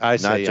 I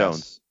say Not yes.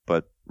 Jones,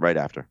 but right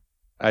after.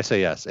 I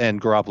say yes.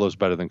 And Garoppolo's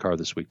better than Carr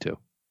this week, too.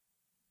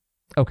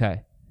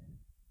 Okay.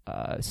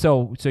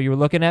 So you're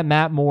looking at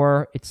Matt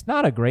Moore. It's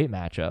not a great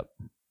matchup,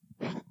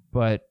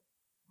 but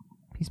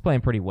he's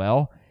playing pretty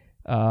well.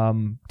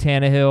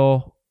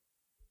 Tannehill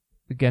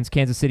against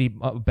Kansas City,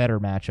 a better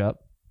matchup.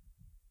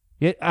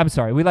 Yeah, I'm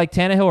sorry. We like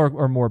Tannehill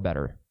or Moore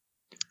better?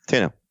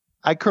 Tannehill.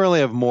 I currently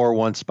have Moore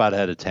one spot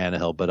ahead of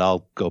Tannehill, but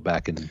I'll go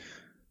back and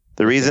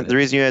The reason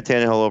you had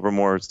Tannehill over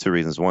Moore is 2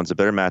 reasons. One, it's a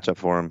better matchup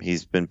for him.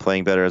 He's been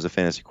playing better as a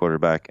fantasy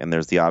quarterback, and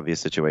there's the obvious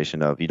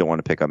situation of you don't want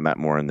to pick up Matt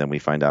Moore, and then we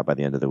find out by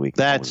the end of the week.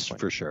 that's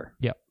for sure.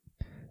 Yep.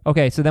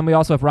 Okay, so then we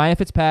also have Ryan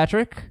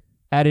Fitzpatrick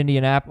at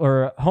Indianapolis,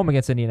 or home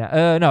against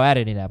Indianapolis. At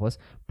Indianapolis.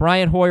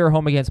 Brian Hoyer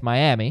home against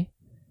Miami.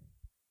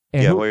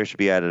 And Yeah, Hoyer should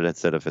be added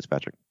instead of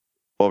Fitzpatrick.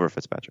 Over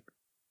Fitzpatrick.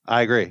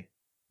 I agree.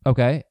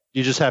 Okay.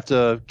 You just have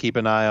to keep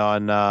an eye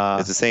on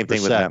It's the same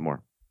thing with Brissett. Matt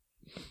Moore.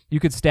 You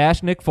could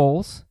stash Nick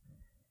Foles.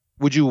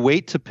 Would you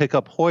wait to pick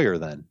up Hoyer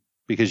then?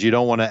 Because you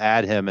don't want to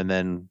add him and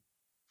then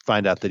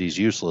find out that he's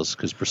useless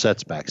because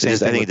Brissett's back. Same I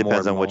thing think it with Moore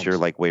depends and on what your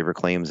Mahomes. waiver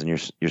claims and your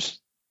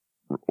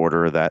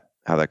order of that.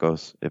 how that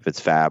goes. If it's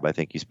fab, I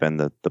think you spend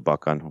the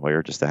buck on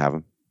Hoyer just to have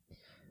him.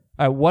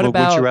 All right, what Well,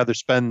 about? would you rather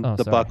spend Oh,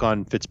 the sorry. buck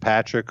on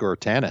Fitzpatrick or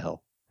Tannehill?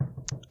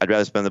 I'd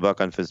rather spend the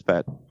buck on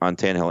on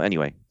Tannehill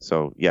anyway.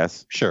 So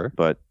yes, Sure.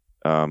 but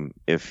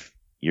if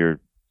you're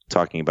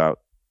talking about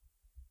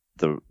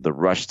the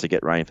rush to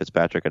get Ryan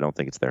Fitzpatrick, I don't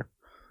think it's there.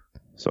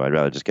 So I'd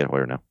rather just get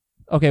Hoyer now.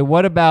 Okay,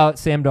 what about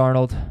Sam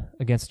Darnold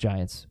against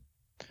Giants?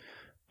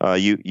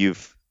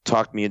 You've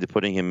talked me into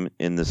putting him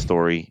in the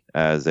story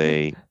as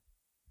a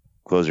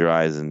close your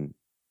eyes and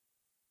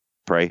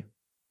pray,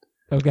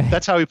 Okay.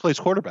 That's how he plays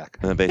quarterback.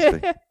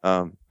 basically.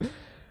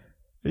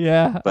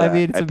 Yeah, But I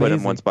mean, it's I put amazing.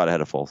 him one spot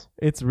ahead of Foles.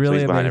 It's really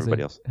he's behind amazing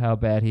everybody else. how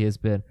bad he has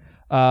been.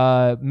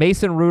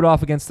 Mason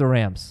Rudolph against the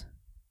Rams.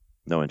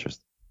 No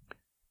interest.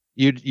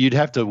 You'd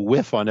have to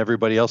whiff on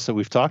everybody else that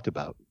we've talked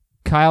about.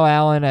 Kyle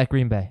Allen at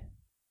Green Bay.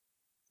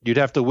 You'd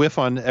have to whiff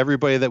on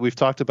everybody that we've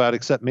talked about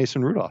except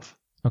Mason Rudolph.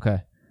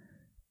 Okay.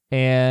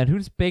 And who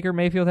does Baker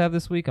Mayfield have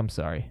this week? I'm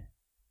sorry.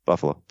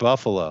 Buffalo.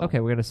 Buffalo. Okay,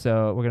 we're gonna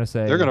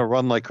say They're going to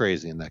run like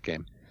crazy in that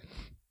game.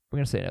 We're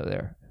going to say no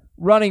there.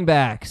 Running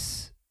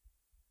backs.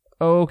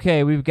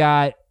 Okay, we've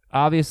got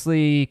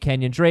obviously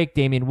Kenyon Drake,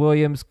 Damian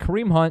Williams,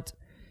 Kareem Hunt,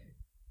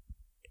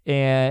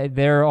 and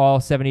they're all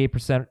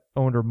 78%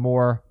 owned or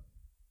more.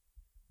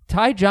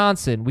 Ty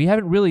Johnson, we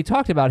haven't really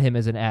talked about him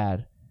as an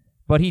ad,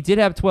 but he did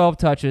have 12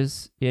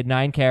 touches. He had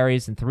 9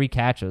 carries and 3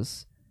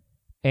 catches.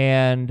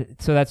 And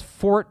so that's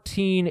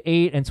 14,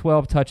 8, and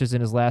 12 touches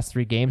in his last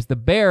 3 games. The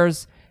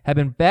Bears have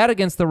been bad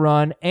against the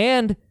run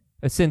and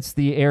since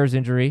the Ayers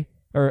injury,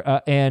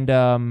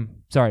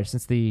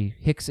 since the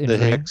Hicks injury.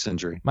 The Hicks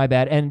injury. My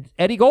bad. And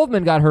Eddie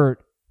Goldman got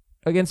hurt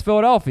against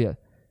Philadelphia.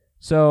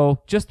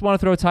 So just want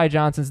to throw Ty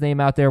Johnson's name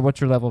out there.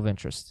 What's your level of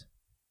interest?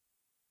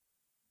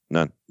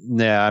 None.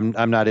 Yeah,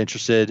 I'm not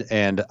interested,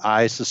 and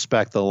I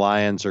suspect the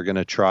Lions are going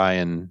to try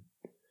and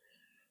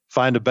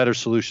find a better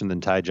solution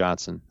than Ty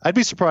Johnson. I'd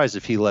be surprised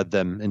if he led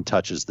them in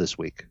touches this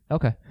week.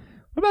 Okay.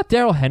 What about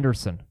Darrell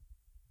Henderson?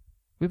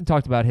 We haven't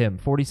talked about him.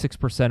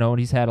 46% owned.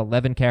 He's had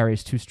 11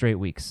 carries 2 straight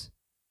weeks.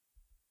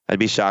 I'd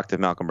be shocked if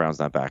Malcolm Brown's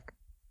not back.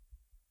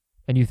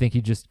 And you think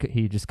he just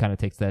kind of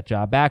takes that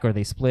job back, or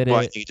they split it? Well,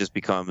 I think it just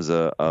becomes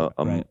a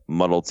Right.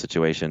 muddled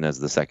situation as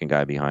the second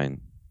guy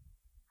behind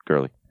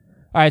Gurley.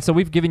 All right, so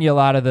we've given you a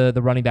lot of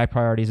the running back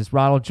priorities. It's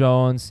Ronald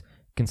Jones,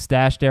 can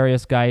stash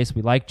Darius Geis.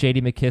 We like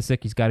J.D. McKissick.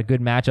 He's got a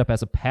good matchup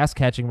as a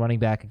pass-catching running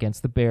back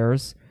against the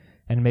Bears,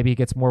 and maybe he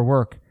gets more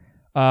work.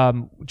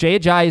 Jay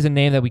Ajayi is a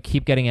name that we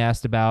keep getting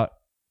asked about.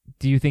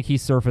 Do you think he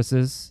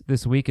surfaces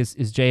this week?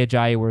 Is Jay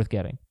Ajayi worth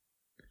getting?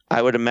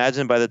 I would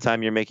imagine by the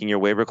time you're making your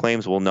waiver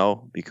claims, we'll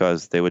know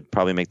because they would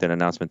probably make that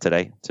announcement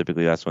today.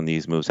 Typically, that's when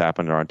these moves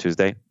happen, or on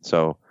Tuesday.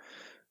 So,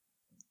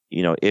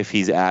 if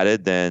he's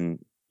added, then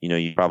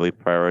you probably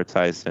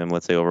prioritize him,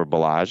 let's say, over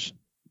Balaj.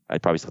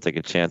 I'd probably still take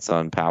a chance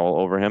on Powell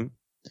over him.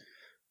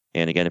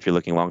 And again, if you're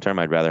looking long-term,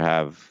 I'd rather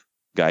have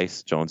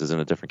Geis. Jones is in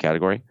a different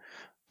category.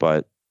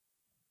 But,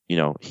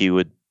 he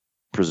would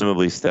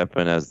presumably step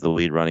in as the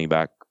lead running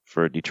back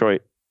for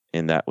Detroit,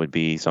 and that would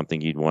be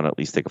something you'd want to at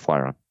least take a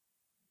flyer on.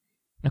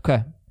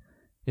 Okay.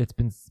 It's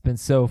been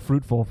so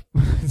fruitful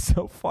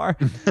so far.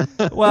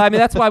 Well, I mean,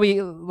 that's why we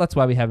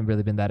haven't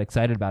really been that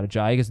excited about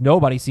Ajayi, because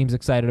nobody seems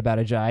excited about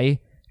Ajayi.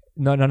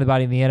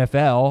 Nobody in the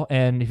NFL,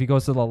 and if he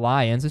goes to the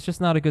Lions, it's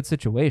just not a good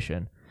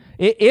situation.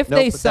 If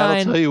they sign,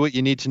 that'll tell you what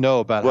you need to know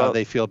about how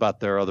they feel about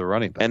their other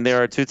running backs. And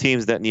there are 2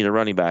 teams that need a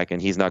running back,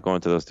 and he's not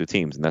going to those 2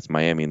 teams, and that's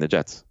Miami and the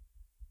Jets.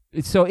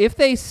 so if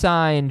they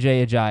sign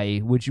Jay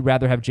Ajayi, would you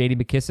rather have J.D.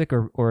 McKissick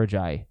or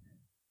Ajayi?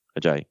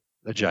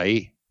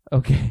 Ajayi.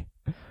 Okay.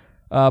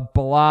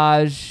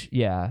 Balaj,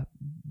 yeah.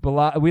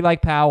 We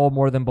like Powell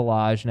more than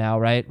Balaj now,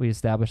 right? We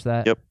established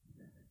that? Yep.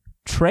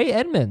 Trey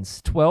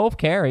Edmonds, 12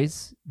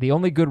 carries. The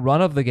only good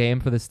run of the game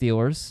for the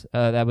Steelers.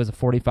 That was a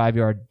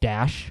 45-yard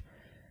dash.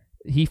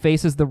 He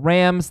faces the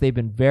Rams. They've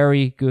been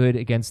very good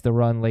against the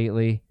run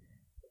lately,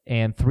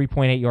 and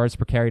 3.8 yards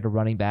per carry to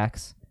running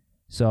backs.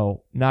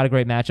 So not a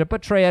great matchup,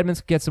 but Trey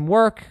Edmonds gets some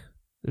work.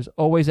 There's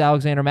always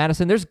Alexander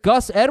Madison. There's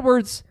Gus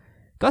Edwards.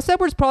 Gus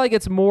Edwards probably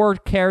gets more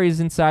carries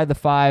inside the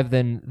 5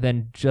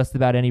 than just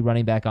about any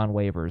running back on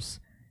waivers,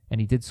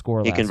 and he did score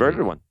last week. He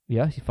converted one.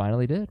 Yeah, he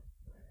finally did.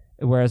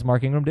 Whereas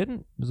Mark Ingram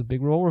didn't. It was a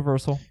big role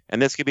reversal.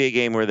 And this could be a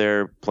game where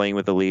they're playing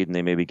with the lead and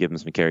they maybe give him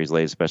some carries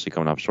late, especially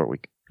coming off a short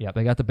week. Yeah,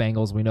 they got the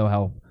Bengals. We know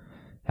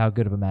how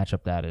good of a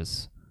matchup that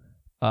is.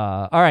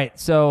 All right,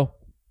 so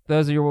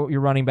those are your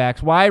running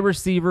backs. Wide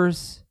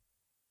receivers.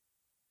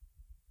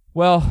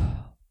 Well,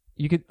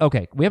 we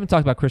haven't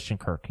talked about Christian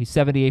Kirk. He's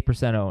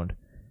 78% owned.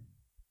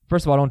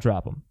 First of all, don't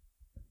drop him.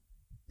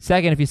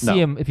 Second, if you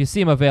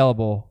see him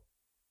available,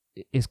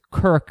 is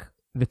Kirk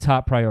the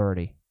top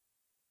priority?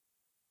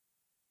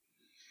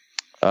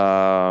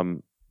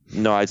 No,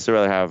 I'd still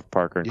rather have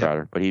Parker and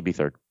Crowder, but he'd be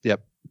third.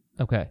 Yep.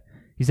 Okay.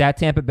 He's at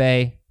Tampa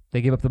Bay.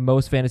 They give up the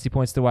most fantasy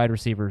points to wide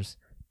receivers.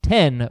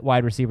 10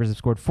 wide receivers have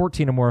scored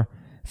 14 or more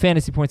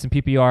fantasy points in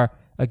PPR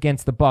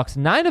against the Bucs.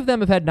 9 of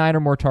them have had 9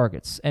 or more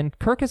targets, and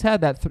Kirk has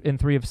had that in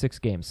 3 of 6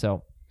 games.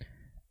 So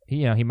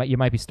you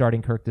might be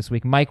starting Kirk this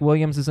week. Mike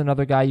Williams is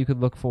another guy you could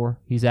look for.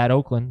 He's at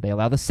Oakland. They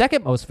allow the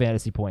second most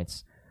fantasy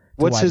points.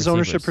 What's his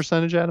ownership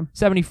percentage, Adam?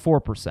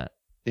 74%.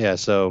 Yeah,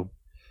 so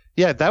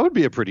that would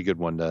be a pretty good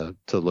one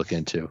to look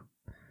into.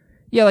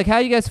 Yeah, like how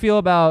you guys feel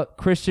about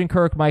Christian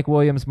Kirk, Mike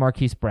Williams,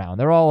 Marquise Brown?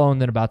 They're all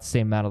owned in about the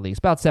same amount of leagues,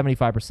 about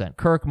 75%.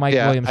 Kirk, Mike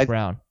Williams,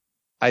 Brown.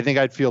 I think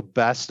I'd feel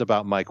best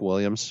about Mike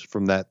Williams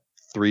from that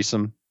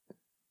threesome.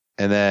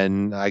 And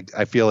then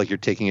I feel like you're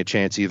taking a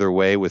chance either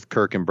way with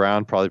Kirk and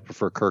Brown. Probably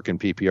prefer Kirk and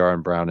PPR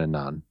and Brown and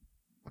non.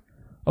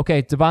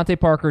 Okay, Devontae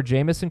Parker,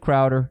 Jamison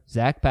Crowder,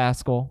 Zach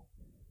Pascal.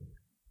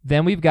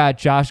 Then we've got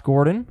Josh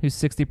Gordon, who's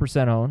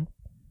 60% owned.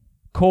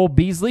 Cole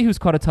Beasley, who's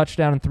caught a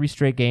touchdown in 3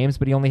 straight games,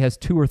 but he only has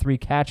 2 or 3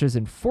 catches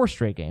in 4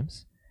 straight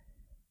games.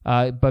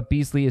 But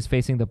Beasley is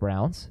facing the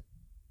Browns.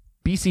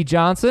 BC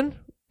Johnson,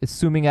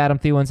 assuming Adam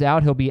Thielen's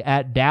out, he'll be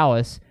at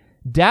Dallas.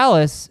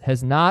 Dallas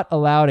has not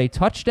allowed a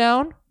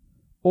touchdown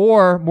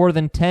or more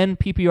than 10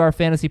 PPR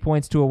fantasy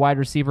points to a wide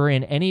receiver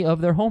in any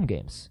of their home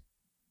games.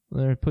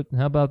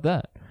 How about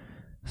that?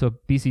 So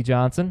BC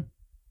Johnson,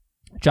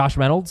 Josh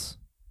Reynolds,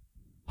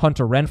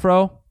 Hunter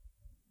Renfrow,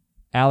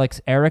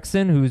 Alex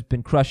Erickson, who's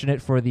been crushing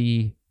it for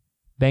the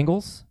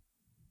Bengals,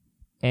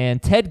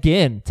 and Ted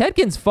Ginn. Ted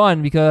Ginn's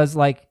fun because,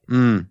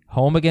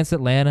 home against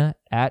Atlanta,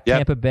 at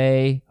Tampa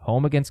Bay,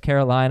 home against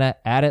Carolina,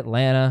 at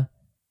Atlanta.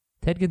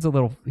 Ted Ginn's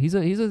he's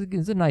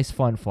a nice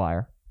fun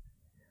flyer.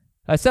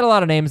 I said a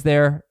lot of names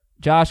there.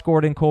 Josh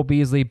Gordon, Cole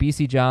Beasley,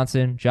 BC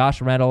Johnson,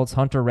 Josh Reynolds,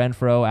 Hunter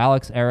Renfrow,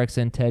 Alex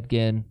Erickson, Ted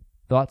Ginn.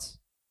 Thoughts?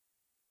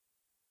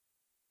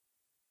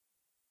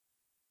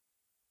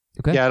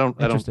 Okay. Yeah,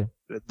 I don't.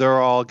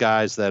 They're all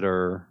guys that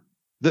are.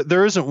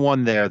 There isn't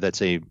one there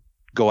that's a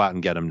go out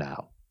and get him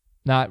now.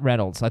 Not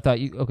Reynolds. I thought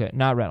you. Okay,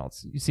 not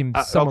Reynolds. You seem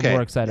somewhat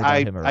more excited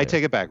about him. I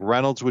take it back.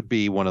 Reynolds would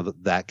be one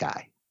of that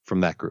guy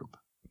from that group.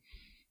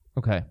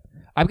 Okay,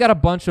 I've got a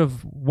bunch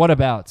of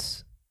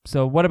whatabouts.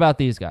 So what about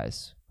these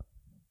guys?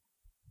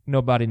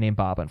 Nobody named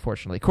Bob,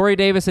 unfortunately. Corey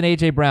Davis and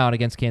A.J. Brown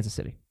against Kansas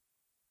City.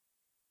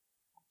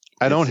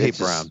 I don't hate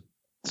Brown.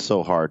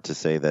 So hard to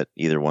say that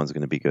either one's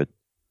going to be good.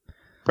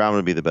 Brown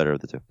would be the better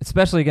of the two.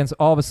 Especially against,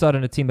 all of a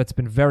sudden, a team that's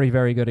been very,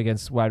 very good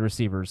against wide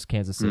receivers,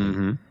 Kansas City.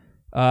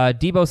 Mm-hmm.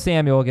 Deebo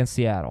Samuel against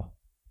Seattle.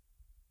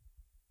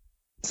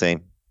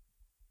 Same.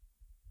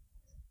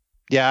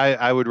 Yeah,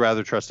 I would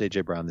rather trust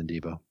A.J. Brown than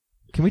Deebo.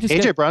 Can we just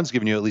A.J. Brown's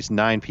given you at least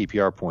 9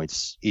 PPR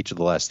points each of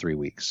the last 3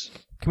 weeks.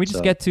 Can we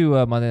just get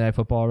to Monday Night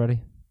Football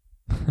already?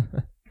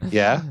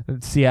 Yeah.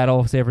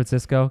 Seattle, San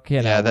Francisco.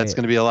 That's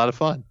going to be a lot of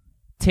fun.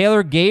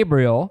 Taylor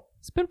Gabriel.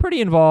 It's been pretty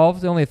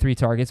involved. Only 3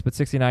 targets, but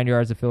 69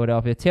 yards at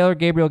Philadelphia. Taylor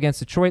Gabriel against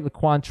Detroit.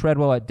 Laquan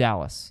Treadwell at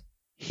Dallas.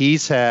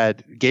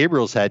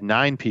 Gabriel's had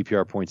 9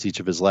 PPR points each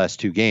of his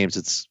last 2 games.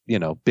 It's,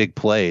 big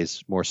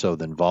plays more so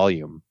than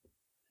volume.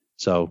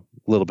 So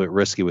a little bit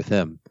risky with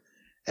him.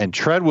 And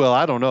Treadwell,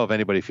 I don't know if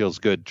anybody feels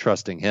good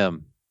trusting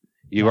him.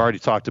 You've already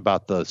talked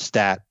about the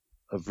stat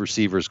of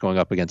receivers going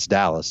up against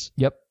Dallas.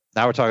 Yep.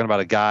 Now we're talking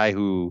about a guy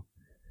who,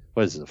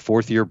 what is it, a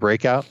 4th-year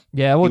breakout?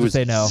 Yeah, we'll just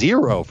say no.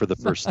 0 for the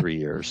first 3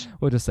 years.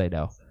 We'll just say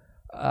no.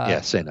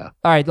 Say no.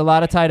 All right, a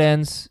lot of tight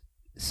ends.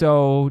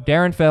 So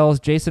Darren Fells,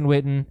 Jason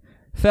Witten.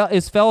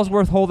 Is Fells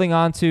worth holding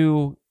on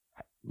to?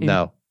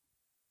 No.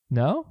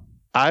 No?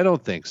 I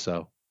don't think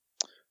so.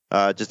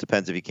 Just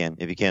depends if you can.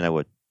 If you can, I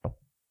would.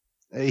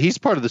 He's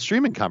part of the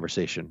streaming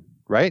conversation,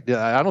 right?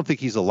 I don't think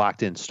he's a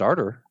locked-in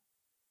starter.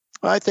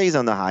 Well, I'd say he's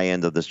on the high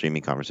end of the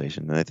streaming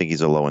conversation, and I think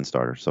he's a low-end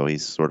starter. So he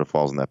sort of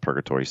falls in that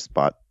purgatory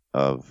spot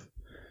of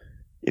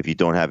if you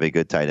don't have a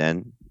good tight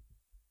end,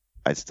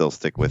 I'd still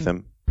stick with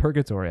him.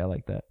 Purgatory, I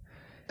like that.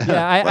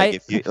 Yeah,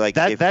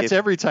 that's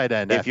every tight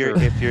end. If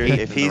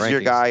he's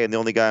your guy and the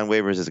only guy on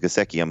waivers is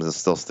Gesicki, I'm going to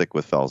still stick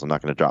with Fells. I'm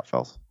not going to drop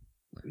Fells.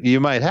 You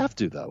might have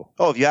to, though.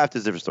 Oh, if you have to,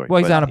 it's a different story.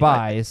 Well, he's on a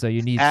bye, so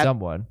you need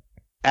someone.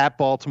 At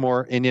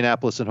Baltimore,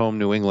 Indianapolis at home,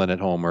 New England at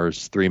home are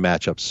his 3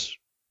 matchups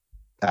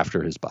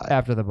after his bye.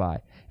 After the bye.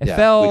 And week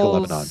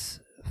 11 on.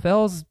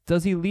 Fells,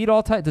 does he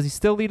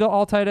still lead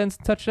all tight ends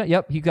in touchdown?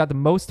 Yep, he got the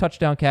most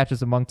touchdown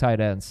catches among tight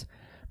ends.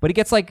 But he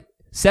gets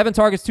 7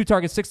 targets, 2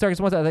 targets, 6 targets,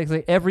 1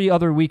 target. Every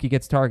other week he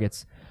gets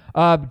targets.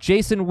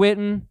 Jason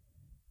Witten,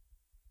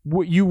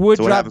 you would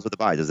So what happens with the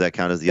bye? Does that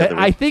count as the other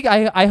week?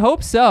 I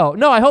hope so.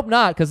 No, I hope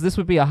not, because this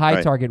would be a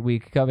high target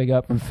week coming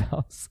up from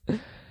Fells.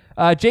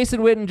 Jason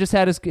Witten just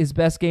had his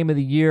best game of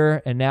the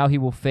year, and now he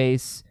will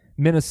face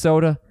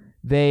Minnesota.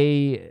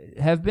 They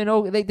have been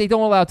they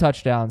don't allow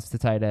touchdowns to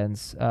tight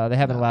ends. They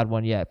haven't allowed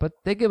one yet, but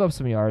they give up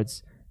some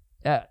yards.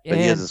 But he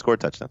hasn't scored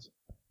touchdowns.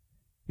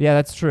 Yeah,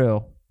 that's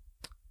true.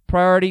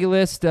 Priority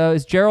list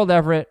is Gerald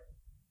Everett,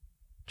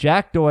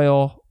 Jack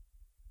Doyle,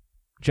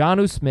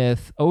 Jonnu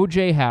Smith,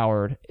 O.J.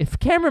 Howard. If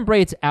Cameron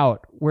Braid's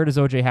out, where does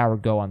O.J.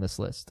 Howard go on this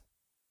list?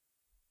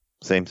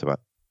 Same spot.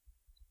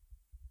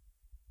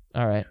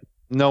 All right.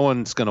 No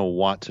one's going to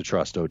want to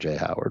trust O.J.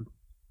 Howard.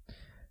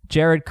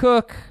 Jared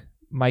Cook,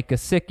 Mike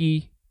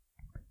Gesicki,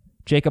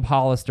 Jacob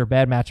Hollister.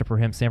 Bad matchup for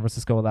him. San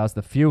Francisco allows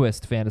the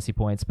fewest fantasy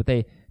points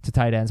to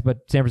tight ends, but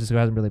San Francisco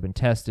hasn't really been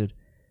tested.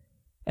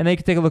 And then you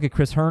can take a look at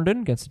Chris Herndon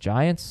against the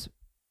Giants.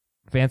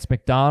 Vance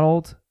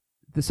McDonald.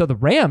 So the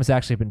Rams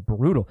actually have been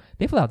brutal.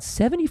 They've allowed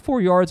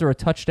 74 yards or a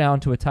touchdown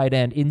to a tight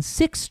end in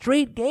 6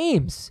 straight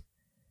games.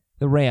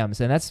 The Rams,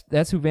 and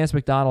that's who Vance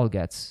McDonald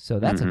gets. So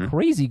that's a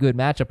crazy good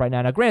matchup right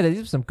now. Now, granted,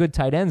 these are some good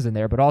tight ends in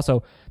there, but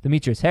also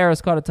Demetrius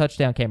Harris caught a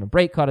touchdown. Cameron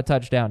Brate caught a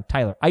touchdown.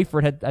 Tyler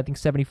Eifert had, I think,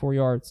 74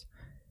 yards.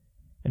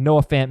 And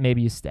Noah Fant,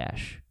 maybe you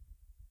stash.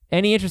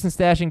 Any interest in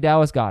stashing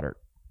Dallas Goedert?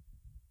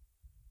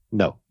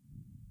 No.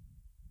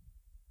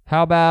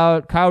 How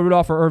about Kyle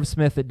Rudolph or Irv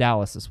Smith at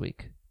Dallas this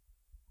week?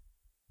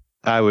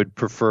 I would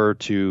prefer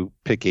to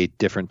pick a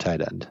different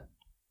tight end.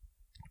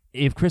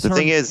 If Chris The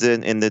Herndon, thing is,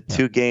 in the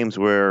 2 games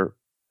where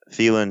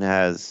Thielen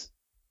has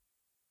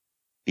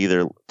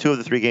either 2 of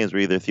the 3 games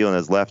where either Thielen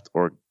has left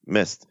or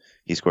missed,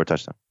 he scored a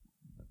touchdown.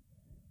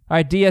 all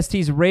right,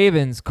 DST's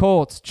Ravens,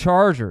 Colts,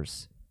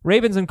 Chargers.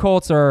 Ravens and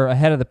Colts are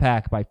ahead of the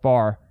pack by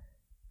far.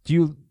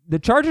 The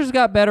Chargers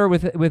got better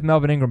with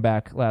Melvin Ingram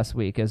back last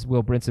week, as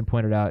Will Brinson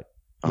pointed out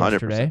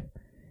yesterday.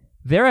 100%.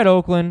 They're at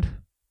Oakland,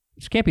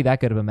 which can't be that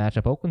good of a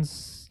matchup.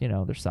 Oakland's,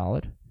 they're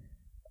solid.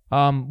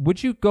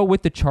 Would you go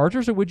with the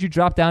Chargers, or would you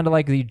drop down to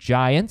like the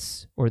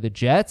Giants or the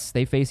Jets?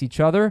 They face each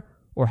other.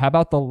 Or how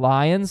about the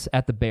Lions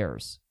at the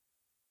Bears?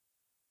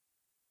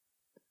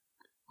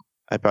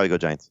 I'd probably go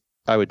Giants.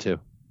 I would too.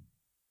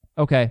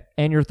 Okay.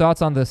 And your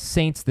thoughts on the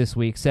Saints this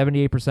week,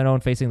 78%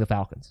 owned facing the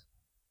Falcons?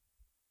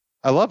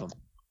 I love them.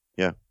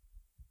 Yeah.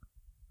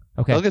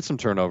 Okay. They'll get some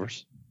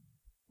turnovers.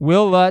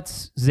 Will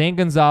Lutz, Zane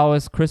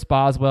Gonzalez, Chris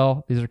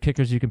Boswell. These are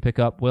kickers you can pick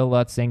up. Will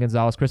Lutz, Zane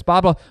Gonzalez, Chris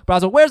Boswell.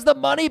 Where's the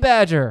money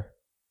badger?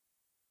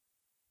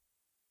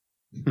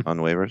 On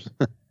waivers.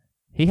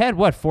 He had,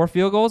 4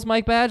 field goals,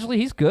 Mike Badgley?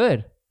 He's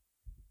good.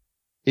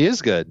 He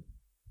is good.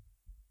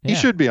 He Yeah.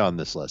 should be on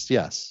this list,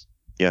 yes.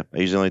 Yeah, I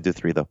usually only do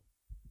 3, though.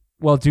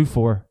 Well, do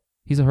 4.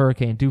 He's a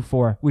Hurricane. Do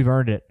 4. We've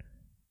earned it.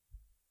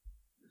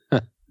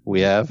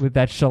 We have. With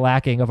that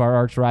shellacking of our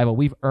arch rival.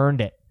 We've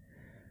earned it.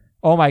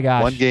 Oh, my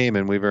gosh. 1 game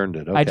and we've earned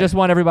it. Okay. I just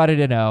want everybody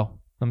to know.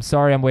 I'm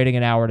sorry I'm waiting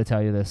an hour to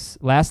tell you this.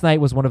 Last night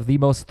was one of the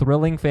most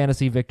thrilling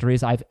fantasy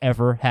victories I've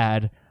ever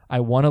had. I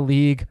won a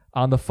league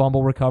on the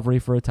fumble recovery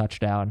for a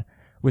touchdown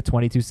with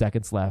 22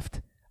 seconds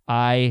left.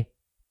 I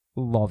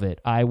love it.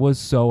 I was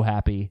so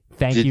happy.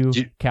 Thank you,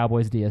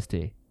 Cowboys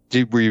DST.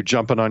 Were you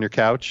jumping on your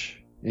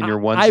couch in your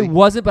onesie? I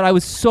wasn't, but I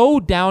was so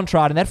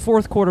downtrodden. That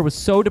fourth quarter was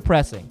so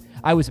depressing.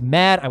 I was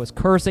mad. I was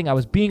cursing. I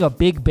was being a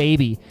big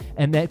baby.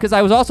 And then, because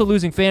I was also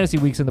losing fantasy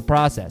weeks in the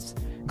process,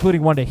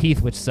 including one to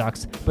Heath, which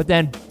sucks. But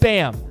then,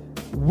 bam,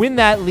 win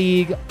that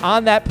league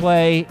on that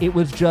play. It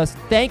was just,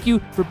 thank you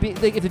for being,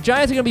 if the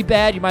Giants are going to be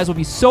bad, you might as well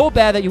be so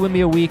bad that you win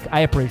me a week.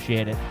 I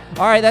appreciate it.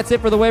 All right, that's it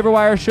for the Waiver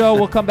Wire Show.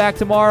 We'll come back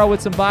tomorrow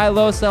with some buy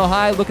low, sell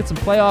high, look at some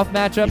playoff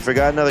matchups. You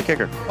forgot another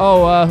kicker.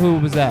 Oh, who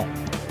was that?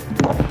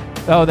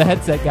 Oh, the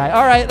headset guy.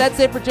 All right, that's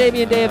it for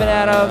Jamie and Dave and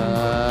Adam.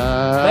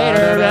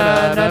 Later.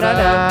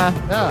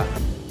 Yeah.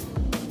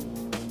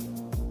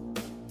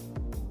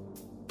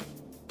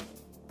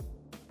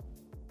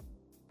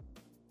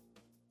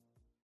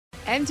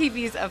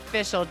 MTV's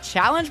official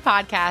Challenge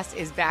podcast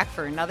is back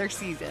for another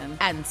season.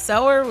 And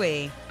so are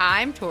we.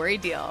 I'm Tori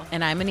Deal.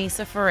 And I'm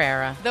Anissa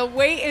Ferreira. The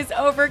wait is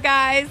over,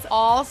 guys.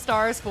 All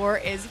Stars 4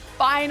 is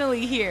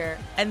finally here.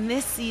 And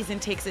this season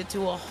takes it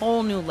to a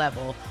whole new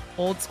level.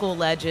 Old school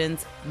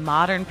legends,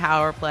 modern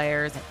power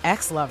players, and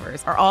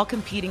ex-lovers are all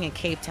competing in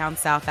Cape Town,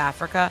 South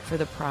Africa for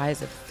the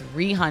prize of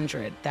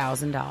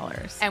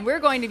 $300,000. And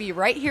we're going to be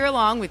right here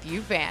along with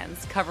you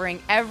fans,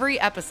 covering every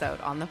episode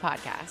on the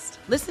podcast.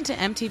 Listen to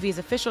MTV's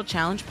official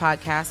Challenge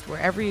podcast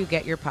wherever you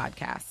get your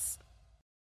podcasts.